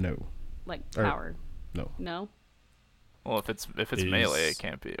 No. Like Or- powered? No. No? Well, if it's Is- melee, it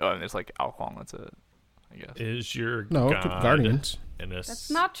can't be. Oh, I mean, it's like Alquang, that's it, I guess. Is your No, god Guardians. That's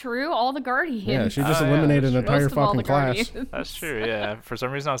not true. All the guardians. Yeah, she just Oh, yeah, eliminated an that's entire Most of all fucking the class. guardians. That's true, yeah. For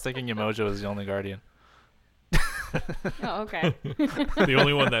some reason, I was thinking Yamojo was the only guardian. Oh, okay. the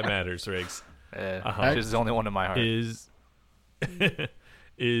only one that matters, Riggs. Yeah, Uh-huh. she's the only one in my heart.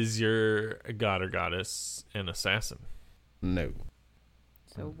 Is your god or goddess an assassin? No.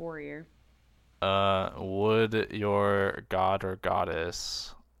 So warrior. Would your god or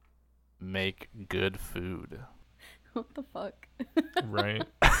goddess make good food? What the fuck? Right.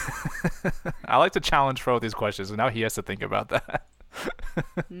 I like to challenge Fro with these questions, and now he has to think about that.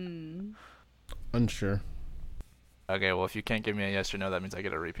 Unsure. Okay, well, if you can't give me a yes or no, that means I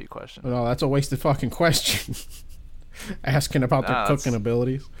get a repeat question. No, that's a wasted fucking question. Asking about their Nah, cooking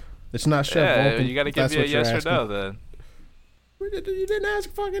abilities. It's not Chef Yeah, Vulcan. you got to if give that's me a what you're yes or asking. no, then. You didn't ask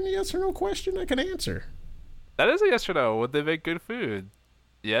a fucking yes or no question I can answer. That is a yes or no. Would they make good food?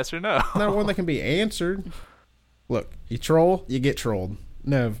 Yes or no? Not one that can be answered. Look, you troll, you get trolled.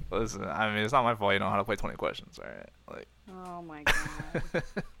 Nev. Listen, I mean, it's not my fault you don't know how to play 20 questions, all right? Like, Oh my god.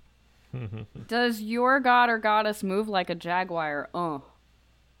 Does your god or goddess move like a jaguar? No.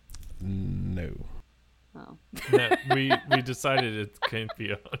 Oh. No, we decided it can't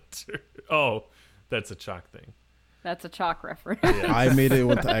be a hunter. Oh, that's a chalk thing. That's a chalk reference. Yeah. I made it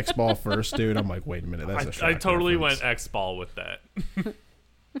with the X ball first, dude. I'm like, wait a minute, that's a I shock totally reference. went X ball with that.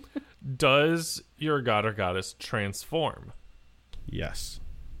 Does your god or goddess transform? Yes.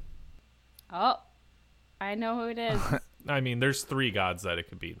 Oh. I know who it is. I mean, there's 3 gods that it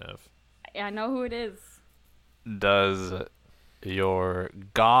could be, Nev. I know who it is. does your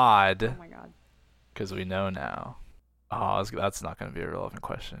god, Oh my god. because we know now. Oh, that's not going to be a relevant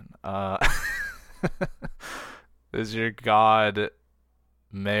question. Does your god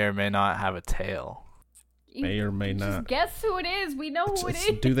may or may not have a tail? May or may Just not. guess who it is. We know who it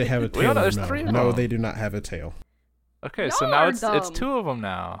is. Do they have a We tail? don't know, or there's no? 3 of No, them. they do not have a tail. Okay, so Y'all now are it's dumb. 2 of them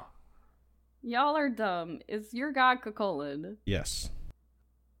now. Y'all are dumb. Is your god Cucullin? Yes.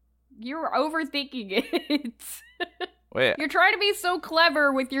 You're overthinking it. Wait, You're trying to be so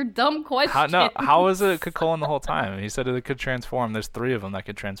clever with your dumb questions. how is it Cucullin the whole time? He said it could transform. There's 3 of them that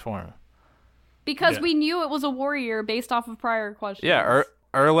could transform. Because Yeah. we knew it was a warrior based off of prior questions. Yeah,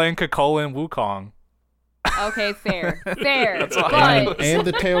 Erlang, Cucullin, Wukong. Okay, fair. Fair. That's why- But And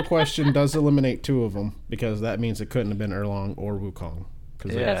the tail question does eliminate 2 of them because that means it couldn't have been Erlong or Wukong.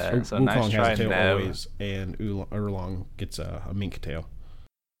 Because Yeah, so Wukong nice try, has a tail Nev. always, and Erlong gets a mink tail.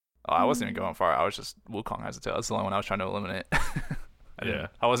 Oh, I wasn't even going far. I was just Wukong has a tail. That's the only one I was trying to eliminate. Yeah.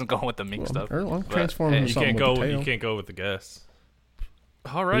 I wasn't going with the mink Well, stuff. Erlong but, transformed hey, into You something can't with go. the tail. You can't go with the guess.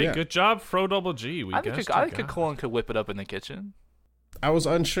 All right, Yeah. good job, Fro Double G. We I think guessed I your think god. Cucullin could whip it up in the kitchen. I was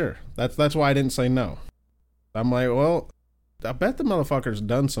unsure. That's why I didn't say no. I'm like, well, I bet the motherfucker's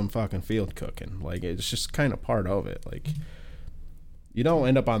done some fucking field cooking. Like, it's just kind of part of it. Like, you don't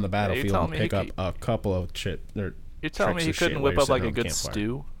end up on the battlefield telling and me pick he up a couple of shit. Or You're telling me tricks he of shit couldn't while whip you're up like sitting a around good campfire.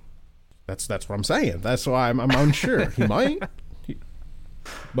 stew? That's what I'm saying. That's why I'm unsure. He might.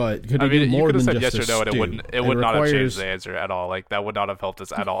 But could do more you could have than said just yes or no, and stew? it would not have changed the answer at all. Like that would not have helped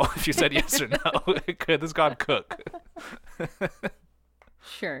us at all if you said yes or no. Could this god cook?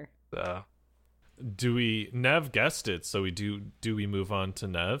 Sure. So. Nev guessed it, so do we move on to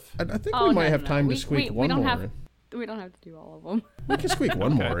Nev? I think we might have time to squeak one more in. We don't have to do all of them. We can squeak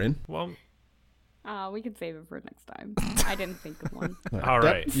one more in. Well, we can save it for next time. I didn't think of one. All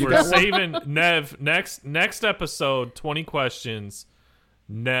right. We're saving Nev. Next episode, 20 questions.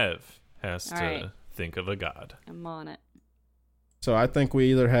 Nev has to think of a god. I'm on it. So I think we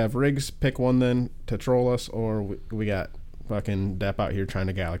either have Riggs pick one then to troll us, or we got fucking Depp out here trying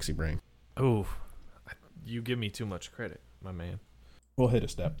to galaxy brain. Oh, you give me too much credit, my man. We'll hit a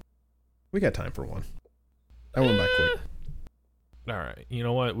step. We got time for one. That went by quick. All right. You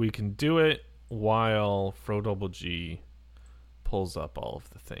know what? We can do it while FroDoubleG pulls up all of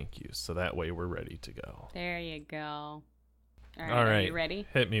the thank yous, so that way we're ready to go. There you go. All right. All right. Are you ready?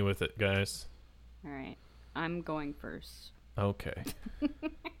 Hit me with it, guys. All right. I'm going first. Okay.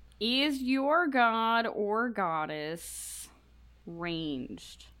 Is your god or goddess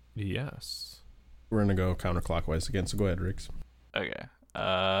ranged? Yes. We're going to go counterclockwise again, so go ahead, Riggs. Okay.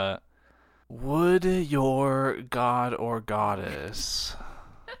 Would your god or goddess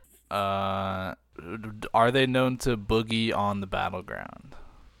are they known to boogie on the battleground?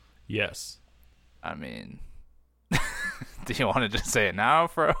 Yes. I mean, do you want to just say it now,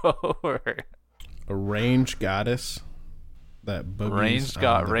 Fro? Or a ranged goddess that boogies.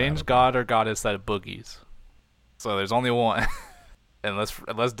 Ranged god or goddess that boogies. So there's only one.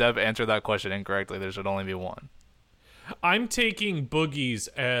 Unless Deb answered that question incorrectly, there should only be one. I'm taking boogies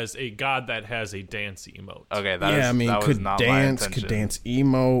as a god that has a dance emote. Okay, could dance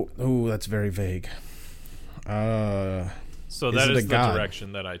emote. Oh, that's very vague. So that is the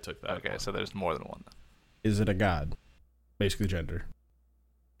direction that I took that. Okay, so there's more than one. Is it a god? Basically gender.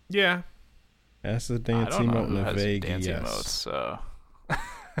 Yeah. That's a dance emote and a vague dance yes. Emotes, so.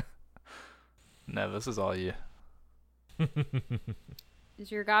 No, this is all you.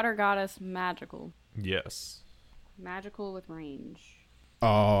 Is your god or goddess magical? Yes. Magical with range.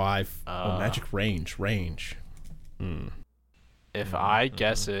 Magic range. If I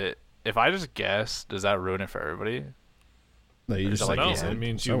guess it, if I just guess, does that ruin it for everybody? No, you just it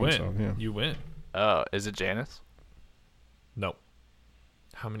means you win. Yeah. You win. Oh, is it Janice? No.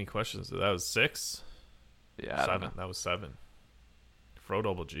 How many questions? That was 6? Yeah, 7. That was 7.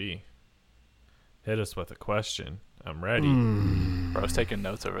 FroDoubleG. Hit us with a question. I'm ready. Bro's taking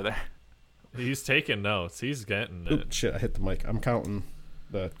notes over there. He's taking notes. He's getting it. Oop, shit, I hit the mic. I'm counting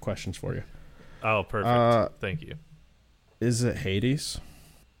the questions for you. Oh, perfect. Thank you. Is it Hades?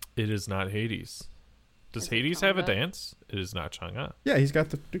 It is not Hades. Does Hades have a dance? It is not Chang'e. Yeah, he's got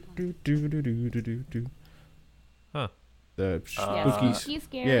the do. Huh. The spooky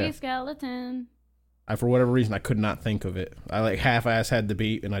scary skeleton. For whatever reason, I could not think of it. I like half-ass had the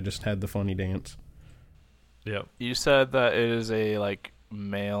beat, and I just had the funny dance. Yep. You said that it is a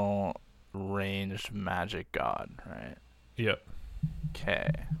male ranged magic god, right? Yep.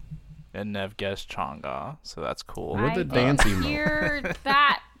 Okay. And Nev guessed Chang'e, so that's cool. With the dance emote. Hear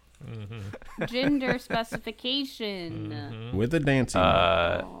that gender specification. With the dance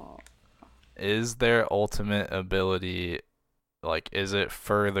emote. Is their ultimate ability is it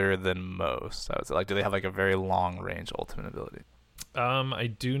further than most? I would say, do they have a very long range ultimate ability? I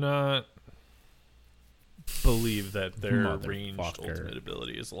do not believe that their ranged ultimate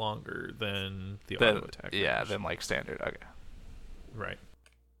ability is longer than the auto attack. Yeah, range. than standard. Okay. Right.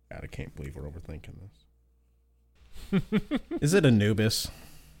 God, I can't believe we're overthinking this. Is it Anubis?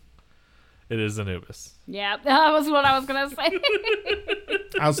 It is Anubis. Yeah, that was what I was gonna say.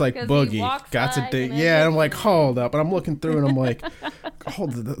 I was like, Boogie, got to dig. Yeah, and I'm like, hold up. And I'm looking through and I'm like,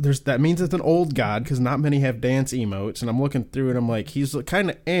 that means it's an old god because not many have dance emotes. And I'm looking through and I'm like, he's kind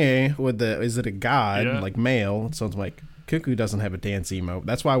of with is it a god, male? So it's like, Cuckoo doesn't have a dance emote.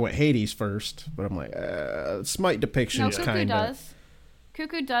 That's why I went Hades first. But I'm like, Smite depiction is kind of.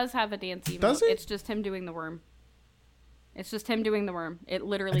 Cuckoo does have a dance emote. Does it? It's just him doing the worm. It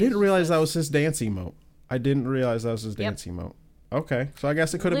literally. I didn't realize that was his dance emote. Dance emote. Okay, so I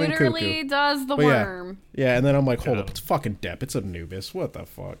guess it could have been Cuckoo. Literally does the worm. Yeah, and then I'm like, hold up, it's fucking Depp. It's Anubis. What the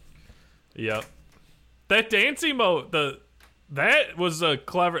fuck? Yep. That dance emote, that was a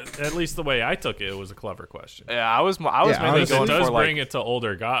clever. At least the way I took it was a clever question. Yeah, I was mainly going for. It does for bring it to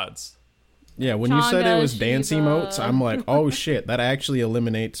older gods. Yeah, when you said it was dance emotes, I'm like, oh shit, that actually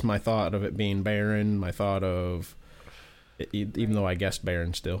eliminates my thought of it being Baron. My thought of, even though I guessed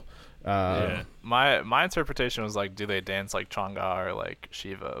Baron still. My interpretation was do they dance like Chang'e or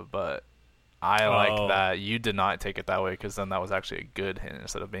Shiva? But I like that. You did not take it that way, because then that was actually a good hint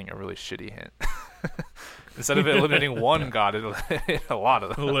instead of being a really shitty hint. Instead of eliminating one god, it eliminated a lot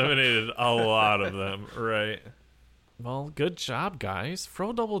of them. Eliminated a lot of them, right. Well, good job, guys.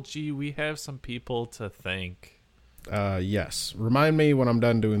 Fro Double G, we have some people to thank. Yes. Remind me when I'm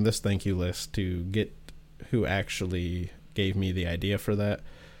done doing this thank you list to get who actually gave me the idea for that.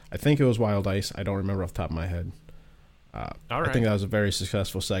 I think it was Wild Ice. I don't remember off the top of my head. All right. I think that was a very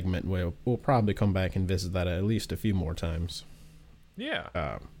successful segment. We'll probably come back and visit that at least a few more times.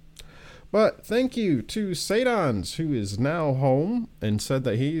 Yeah. But thank you to Sadons, who is now home and said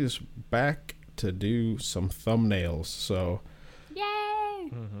that he is back to do some thumbnails. So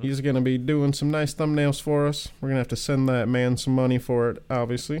Yay! He's going to be doing some nice thumbnails for us. We're going to have to send that man some money for it,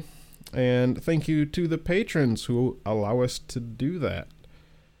 obviously. And thank you to the patrons who allow us to do that.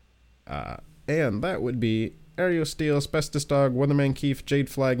 And that would be Ario Steel, Asbestos Dog, Weatherman Keith, Jade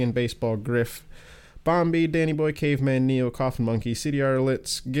Flagon, Baseball Griff, Bombi, Danny Boy, Caveman, Neo, Coffin Monkey, CDR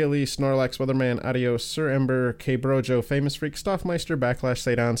Litz, Gilly, Snorlax, Weatherman, Adios, Sir Ember, K Brojo, Famous Freak, Stoffmeister, Backlash,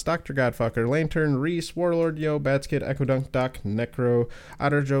 Sadons, Dr. Godfucker, Lantern, Reese, Warlord, Yo, Batskid, Echo Dunk, Doc, Necro,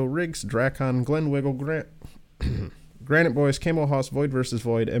 Otter Joe, Riggs, Dracon, Glenn Wiggle, Granite Boys, Camel Hoss, Void vs.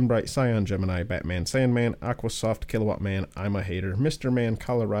 Void, Embright, Scion, Gemini, Batman, Sandman, Aquasoft, Kilowatt Man, I'm a Hater, Mr. Man,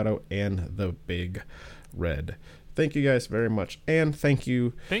 Colorado, and the Big Red. Thank you guys very much. And thank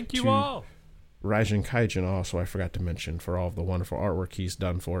you to all. Raijin Kaijin also, I forgot to mention, for all of the wonderful artwork he's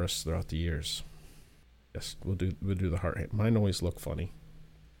done for us throughout the years. Yes, we'll do the heart hand. Mine always look funny.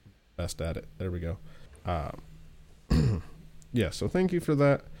 Best at it. There we go. Yeah, so thank you for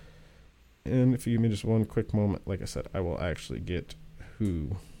that. And if you give me just one quick moment, like I said, I will actually get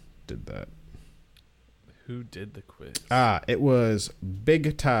who did that. Who did the quiz? It was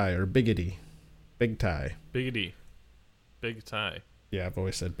Big Ty or Biggity. Big Ty. Biggity. Big Ty. Yeah, I've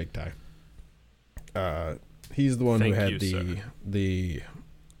always said Big Ty. He's the one who had the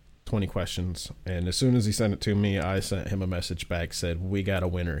 20 questions, and as soon as he sent it to me, I sent him a message back, said, we got a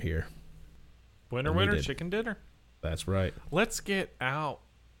winner here. Winner, chicken dinner. That's right. Let's get out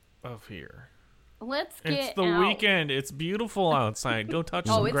of here. It's the weekend. It's beautiful outside. Go touch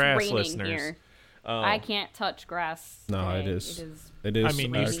some grass, listeners. Here. I can't touch grass. No, today. It is. I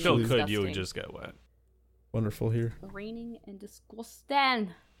mean, you still could. Disgusting. You would just get wet. Wonderful here. Raining and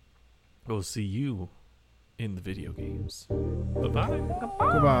disgusting. We'll see you in the video games. Bye-bye.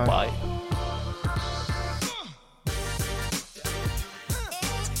 Goodbye. Bye.